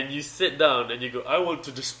 Yeah. and you sit down and you go, I want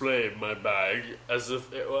to display my bag as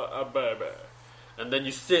if it were a baby. And then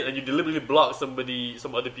you sit and you deliberately block some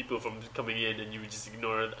other people from coming in, and you just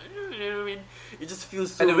ignore it. You know what I mean? It just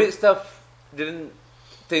feels so. And the weird stuff didn't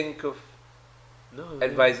think of no,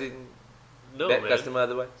 advising no, that man. customer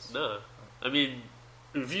otherwise. No, I mean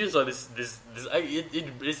reviews on this.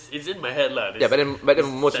 It's in my head, lah. Yeah, but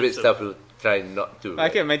then most weird sense of- stuff will try not to. I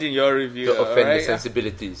can imagine your review. to offend alright? the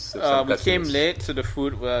sensibilities of some We came customers. late, so the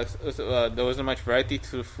food there wasn't much variety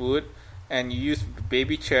to the food, and you used the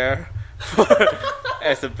baby chair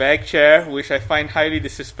as a bag chair, which I find highly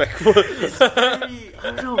disrespectful. I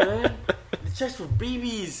don't know, man. It's just for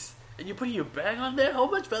babies, and you're putting your bag on there. How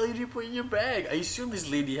much value do you put in your bag? I assume this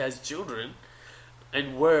lady has children,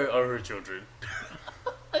 and where are her children?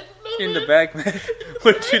 I don't know, In man. the bag, man.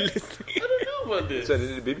 What you listening? I don't know about this. So I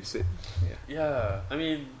did the babysit. Yeah, I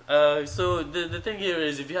mean, so the thing here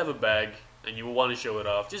is, if you have a bag and you want to show it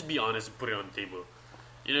off, just be honest and put it on the table.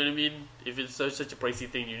 You know what I mean? If it's such a pricey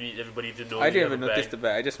thing, you need everybody to know. I you didn't have even a notice bag. the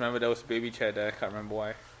bag. I just remember there was a baby chair there. I can't remember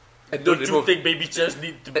why. And Don't you think baby chairs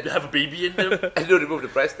need to have a baby in them? And don't remove the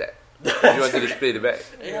price tag. If you want to display the bag.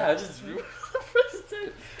 Yeah, just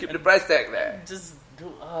Keep the price tag there. just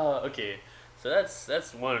do. Okay. So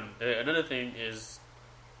that's one. Another thing is,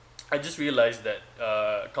 I just realized that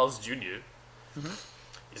Carl's Jr.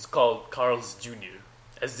 is called Carl's Jr.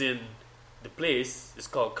 As in, the place is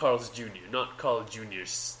called Carl's Jr., not Carl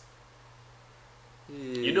Jr.'s.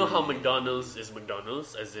 You know how McDonald's is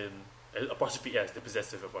McDonald's, as in apostrophe S, the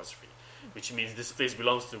possessive apostrophe. which means this place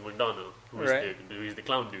belongs to McDonald, who is the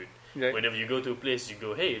clown dude. Right. Whenever you go to a place, you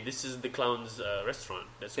go, hey, this is the clown's restaurant.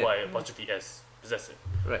 That's why apostrophe S, possessive.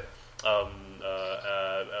 Right.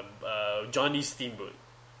 Johnny's Steamboat.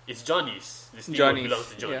 It's Johnny's. The steamboat Johnny's. belongs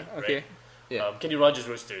to Johnny, Yeah, okay. right? Yeah. Kenny Rogers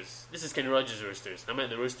Roasters. This is Kenny Rogers Roasters. I'm at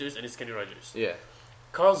the Roasters, and it's Kenny Rogers. Yeah.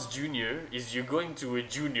 Carl's Jr. is you're going to a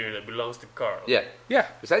junior that belongs to Carl. Yeah. Yeah.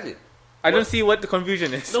 Precisely. I don't see what the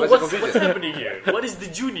confusion is. No, What's the what's confusion? happening here? What is the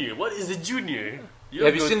junior? What is the junior?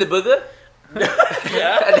 Have you seen the burger?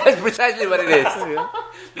 Yeah, That's precisely what it is.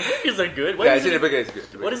 burgers are good. Why Yeah, I is see the it, burger is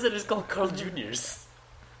good. what is it? It's called Carl Juniors.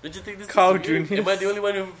 Don't you think this Carl is weird? Juniors? Am I the only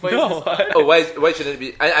one who finds No. this? Oh, why shouldn't it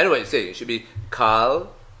be? I know what you're saying. It should be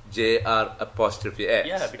Carl J.R. apostrophe S.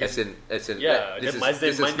 Yeah, because- as in yeah, this then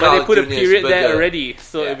is mine- But they Carl put a Jr.'s period there burger. already,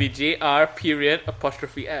 so Yeah. it'd be JR period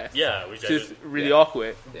apostrophe S. Yeah, which Which I is don't- really yeah.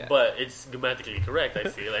 awkward. Yeah. But it's grammatically correct, I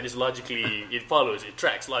feel, and it's logically, it follows, it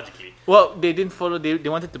tracks logically. Well, they didn't follow. They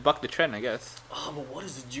wanted to buck the trend, I guess. Oh, but what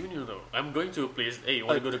is the junior though? I'm going to a place. Hey, you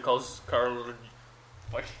want to go to Carl?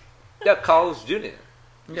 What? Yeah, Carl's Jr.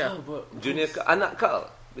 Yeah. but Junior, anak Carl.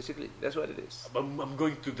 Basically, that's what it is. I'm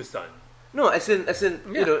going to the sun. No, as in,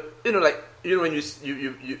 Yeah. when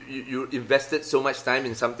you invested so much time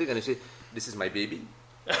in something and you say, "This is my baby."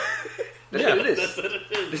 That's what it is. That's what it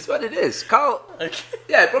is. That's what it is. Carl. Okay.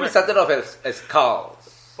 Yeah, it probably started off as Carl.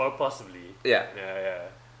 Or possibly. Yeah. Yeah.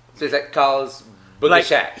 So it's like Carl's Burger Like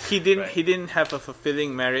Shack. he didn't. Right. He didn't have a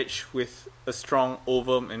fulfilling marriage with a strong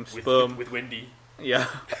ovum and With, sperm. with Wendy. Yeah.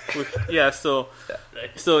 So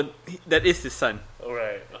Right. that is his son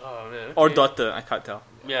Alright. Oh man. or okay. daughter. I can't tell.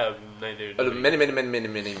 Yeah, neither.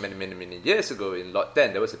 Many years ago in Lot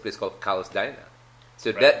 10, there was a place called Carl's Diner.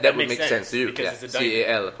 So Right. that would make sense to you. because Yeah. it's a diner.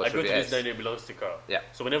 CAL I go to apostrophe this S. diner, it belongs to Carl. Yeah.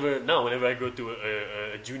 So whenever I go to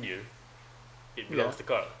a junior, it belongs Yeah. to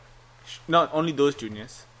Carl Not only those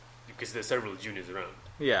juniors. because there's several juniors around.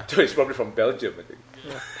 Yeah. So it's probably from Belgium, I think.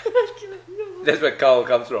 That's where Carl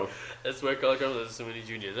comes from. That's where Carl comes. There's so many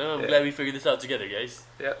juniors. Oh, I'm Yeah. glad we figured this out together, guys.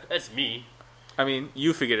 Yeah. That's me. I mean,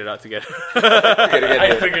 you figured it out together.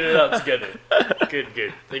 I figured it out together.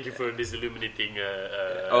 Good. Thank you for this illuminating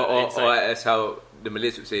Or insight. as how the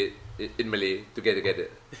Malays would say it in Malay, together. Get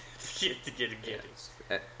it.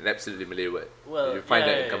 An absolutely Malay word. Well, you find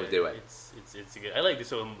yeah, that in Kamus Dewan. It's good. I like this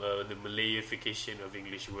whole the Malayification of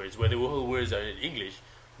English words, where the whole words are in English,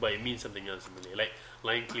 but it means something else in Malay. Like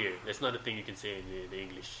line clear. That's not a thing you can say in the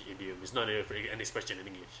English idiom. It's not an expression in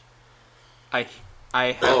English. I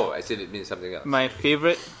have Oh, I said it means something else. my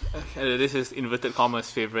favorite. This is inverted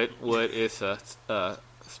commas favorite word is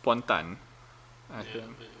spontan. I Yeah,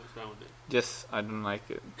 think. what's wrong with it? Just I don't like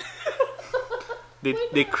it.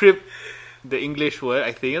 they crib the English word,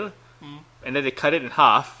 I think, and then they cut it in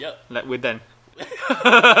half. Yep. Like we're done.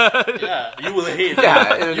 Yeah, you will hate.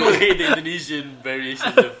 Yeah. You will hate the Indonesian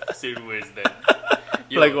variations of certain words. Then,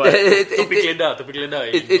 Like what? Topik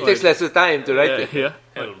lidah. It takes lesser time to write it. Yeah.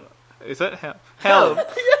 Helm. Is that helm?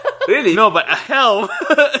 Really? No, but a helm.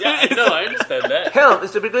 Yeah, no, I understand that. Helm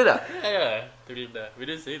is the big leader. Yeah. Topik lidah. We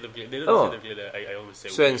didn't say topik. They don't Oh. say topik lidah. I almost say.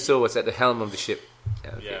 So and so was at the helm of the ship.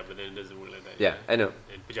 Yeah, okay. Yeah, but then it doesn't work like that. Yeah, I know.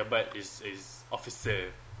 And pejabat is officer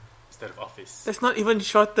instead of office. That's not even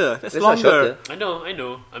shorter. That's That's not longer. shorter. I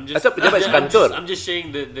know. I'm just. I thought pejabat is kantor. I'm just sharing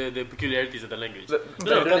the peculiarities of the language. But-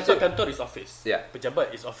 No, but Indonesia- kantor is office. Yeah.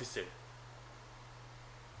 Pejabat is officer.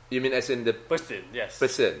 You mean as in the Person, yes.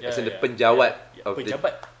 person, as in the yeah. penjawat Yeah. of the...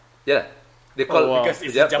 Pejabat. Yeah. They call Oh, wow. Because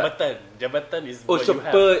it's pejabat. jabatan. Jabatan is Oh, what so you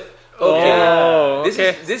have. per... Okay. Oh, This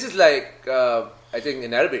okay. is like, I think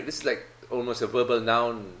in Arabic, this is like almost a verbal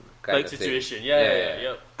noun kind Like of Situation. thing.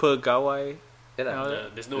 Yeah. Per gawai. Yeah,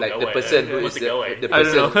 lah. There's no Like gawai. the person who What's is a gawai? the I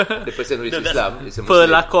don't person, the person who is No, that's- Islam is a Muslim.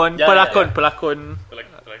 Pelakon. Yeah, Pelakon. yeah. Pelakon. Like,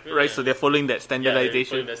 Right, so they're following that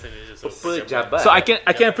standardization. So Pejabat. So I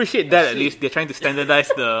can appreciate that at least. They're trying to standardize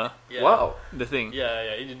the Yeah. Wow. thing.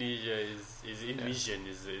 Yeah. Indonesia is Indonesian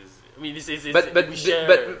is. I mean, this is. But we share,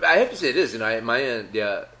 I have to say this, I admire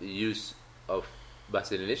their use of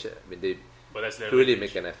Bahasa Indonesia. I mean, they but that's their truly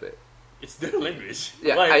language. make an effort. It's their language.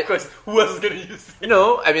 Yeah, Why? I- Of course. Who else is gonna use it?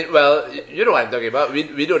 No, I mean, well, you know what I'm talking about.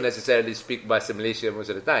 We don't necessarily speak Bahasa Malaysia most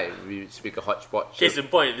of the time. We speak a hodgepodge. Case in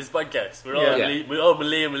point, this podcast. We're all Yeah. we're all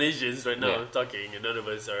Malay and Malaysians right now Yeah. talking, and none of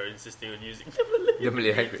us are insisting on using the Malay. The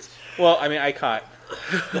Malay language. Well, I mean, I can't.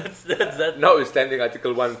 That's that. Notwithstanding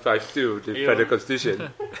Article 152, the Yeah. Federal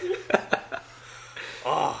Constitution.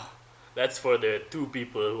 That's for the two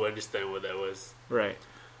people who understand what that was. Right.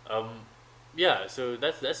 Yeah. So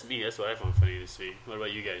that's me. That's what I found funny this week. What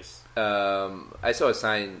about you guys? I saw a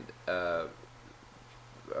sign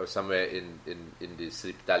somewhere in the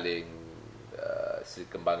Sri Petaling Sri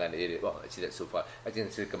Kembangan area. Well, actually that's so far. I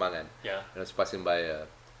think Sri Kembangan. Yeah. And I was passing by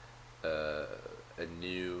a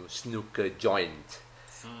new snooker joint,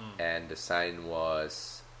 and the sign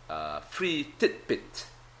was free titbit.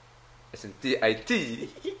 As in TITPIT.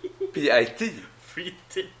 Free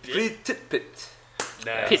tidbit. Free titbit.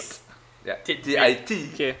 Nice. Pit. Yeah. Tidbit.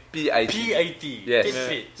 Okay. TITPIT. PIT. Yes.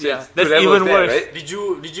 Tidbit. So Yeah, it's that's two levels even there, worse. Right? Did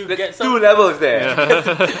you That's get two some? levels there.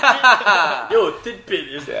 Yo, tidbit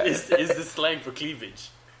is Yeah. is the slang for cleavage.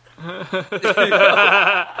 There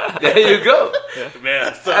you go.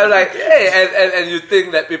 Man, I'm like, hey, and you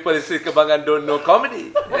think that people in Sri Kembangan don't know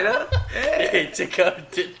comedy, you know? hey, check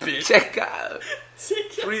out tidbit. Check out Check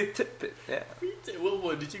out free tidbit. Yeah.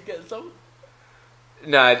 What? Did you get some?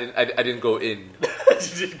 No, I didn't go in.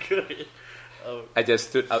 Did you good? Oh, I just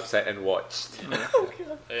stood outside and watched.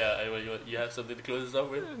 yeah. You have something to close this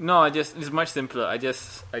off with? No, it's much simpler. I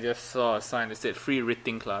just saw a sign that said free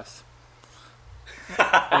writing class,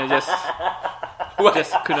 and I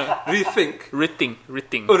just couldn't Rethink. writing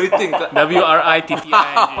Oh, rethink.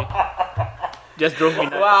 WRITTING. Just drove me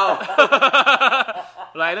nuts. Wow.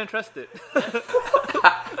 Like, I don't trust it.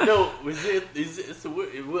 No, is it's a word?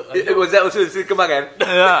 Was that also in Sri Kembangan?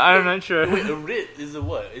 Yeah, I'm not sure. Wait, a writ is a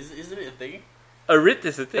what? Isn't it a thing? A writ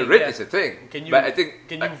is a thing. A writ yeah. is a thing. Can you? But I think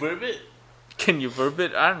Can you verb it? Can you verb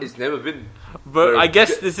it? I don't. it's never been. I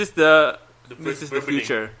guess this is the first the verbening.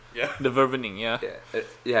 future. Yeah. The verbening, yeah.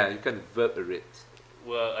 Yeah, you can verb a writ.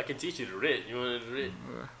 Well, I can teach you the writ. You want the writ?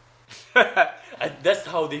 That's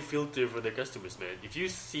how they filter for their customers, man. If you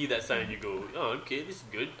see that sign, you go, "Oh, okay, this is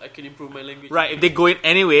good. I can improve my language." Right, if they go in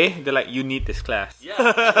anyway, they're like, you need this class. Yeah.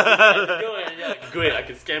 Go ahead. Yeah, go ahead. I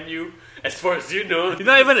can scam you. As far as you know. It's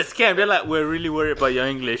not even a scam. They're like, we're really worried about your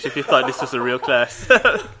English if you thought this was a real class.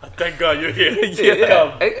 Thank God you're here.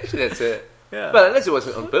 Yeah. Actually, that's it. Yeah. But unless it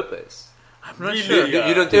wasn't on purpose. I'm not Really? sure. Yeah.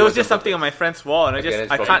 You don't think It was on just something purpose? on my friend's wall, and Okay,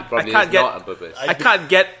 I that's can't probably get not on purpose. I can't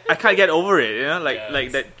get over it. You know, like Yeah, like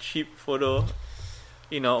it's- that cheap photo.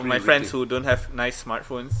 You know, my Free friends written. who don't have nice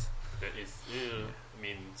smartphones. That is, I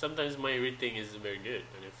mean, sometimes my reading is very good,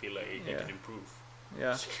 and I feel like I Yeah. can improve.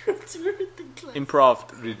 Yeah, It's a written class.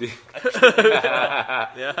 improved. Reading.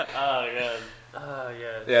 Yeah, Ah, yeah.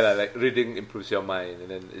 Yeah. Yeah, like reading improves your mind, and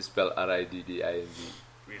then it's spelled RIDDING.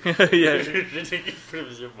 yeah. Reading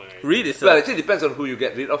improves your mind. Read is Well, actually depends on who you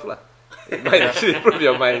get rid of, lah. It might actually improve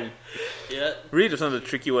your mind. Yeah. read is one of the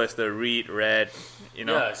tricky words. The read, read. You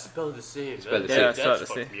know. Yeah, spelled the same. Spelled the That- same. Yeah, spelled That's the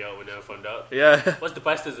fucked same. me out when I found out. Yeah. What's the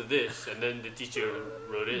past tense of this? And then the teacher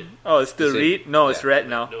wrote it. Oh, it's still The same. read. No, it's Yeah. read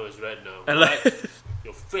now. No, it's red now. And like,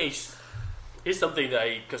 Your face. Here's something that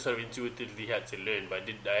I sort of intuitively had to learn, but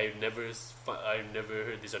I've never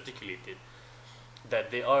heard this articulated.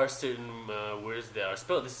 That there are certain words that are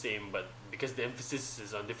spelled the same, but because the emphasis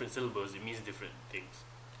is on different syllables, it means different things.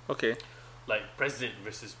 okay. Like present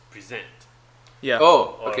versus present. Yeah.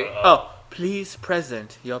 Oh, Or, okay. Oh, please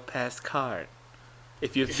present your pass card.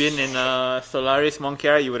 If you've been in Solaris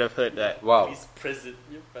Moncara, you would have heard that. Wow. Please present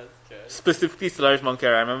your pass card. Specifically Solaris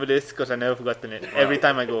Moncara. I remember this because I never forgotten it. Every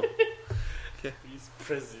time I go. Please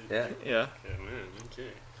present. Yeah. Yeah. Yeah, man. Okay.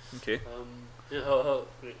 Okay. Yeah,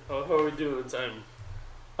 how are we doing on time?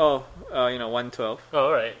 Oh, 112. Oh,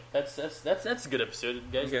 all right. That's a good episode,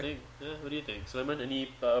 guys. Okay. I think. What do you think, Sulaiman? Any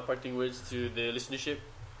parting words to the listenership?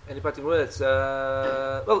 Any parting words?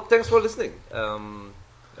 Well, thanks for listening.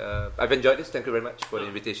 I've enjoyed this. Thank you very much for the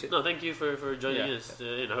invitation. No, thank you for joining Yeah. us.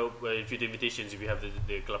 And I hope in future invitations, if you have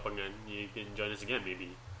the Kelapangan, you can join us again. Maybe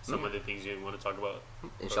some other things you want to talk about.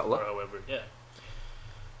 Inshallah. Or however, yeah.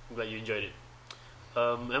 I'm glad you enjoyed it.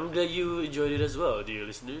 I'm glad you enjoyed it as well, dear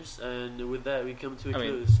listeners. And with that, we come to a I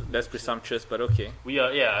mean, close. that's presumptious, but okay. We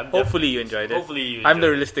are, yeah. Hopefully you enjoyed it. Hopefully you. I'm the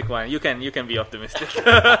enjoyed realistic one. You can be optimistic.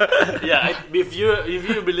 it. Yeah, if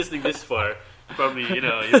you've been listening this far, probably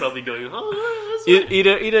you're probably going, oh, that's right.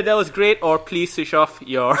 either that was great or please switch off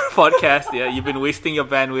your podcast. Yeah, you've been wasting your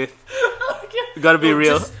bandwidth. You gotta be No,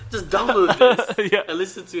 real. Just download this Yeah. and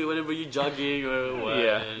listen to it whenever you're jogging or what.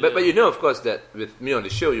 Yeah. and, But you know, of course, that with me on the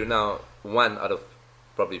show, you're now one out of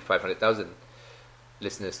probably 500,000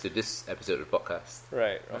 listeners to this episode of the podcast.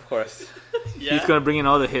 Right, of course. yeah. He's gonna bring in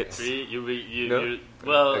all the hits. See, No?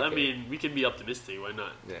 well, I Okay. mean, we can be optimistic. Why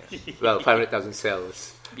not? Yeah. Well, 500,000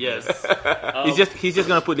 cells. Yes. He's just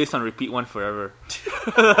gonna put this on repeat one forever.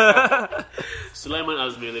 Sulaiman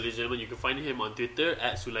Azmil, ladies and gentlemen. You can find him on Twitter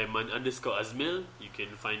at Sulaiman_Azmil. You can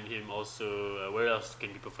find him also. Where else can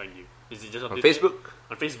people find you? Is it just on On Twitter? Facebook,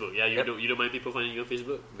 On Facebook, yeah. Yep. You don't mind people finding you on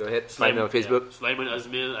Facebook? go ahead, find me on Facebook. Yeah. Sulaiman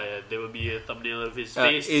Azmil. There will be a thumbnail of his Is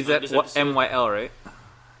face. on that this what episode. MYL, right?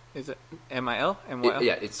 Is it MIL? MYL?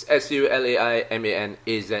 Yeah, it's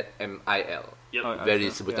SULAIMANAZMIL. Yep. Very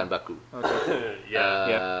so, sebutan yeah. baku.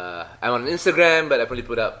 Yeah. I'm on Instagram, but I've only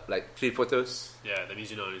put up like 3 photos. Yeah, that means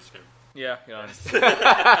you're not on Instagram. Yeah.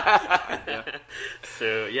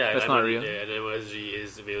 So yeah, That's not real. Yeah, Aiman Azri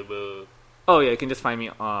is available. Oh yeah, you can just find me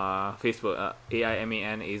on Facebook.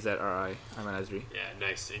 AIMANAZRI. Aiman Azri. Yeah,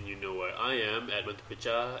 nice. And you know where I am at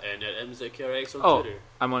Mantupacha and at MZKRX on Oh, Twitter.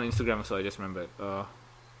 I'm on Instagram, so I just remembered.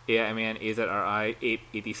 AIMANAZRI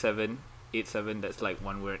 887. That's like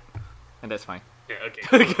one word, and that's fine. Yeah, okay.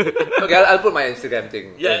 Okay, I'll put my Instagram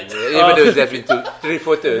thing. Yeah. Even though there's been 3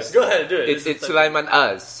 photos. Go ahead, do it. It's Sulaiman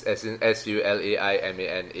Az, as in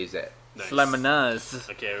SULAIMANAZ. Nice. Slamanaz.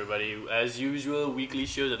 Okay, everybody. As usual, weekly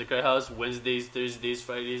shows at the Cry House. Wednesdays, Thursdays,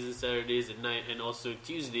 Fridays, and Saturdays at night, and also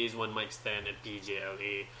Tuesdays. One mic stand at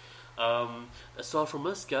PJLA. That's all from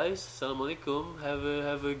us, guys. Assalamualaikum.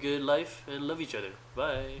 Have a good life and love each other.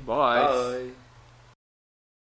 Bye. Bye. Bye.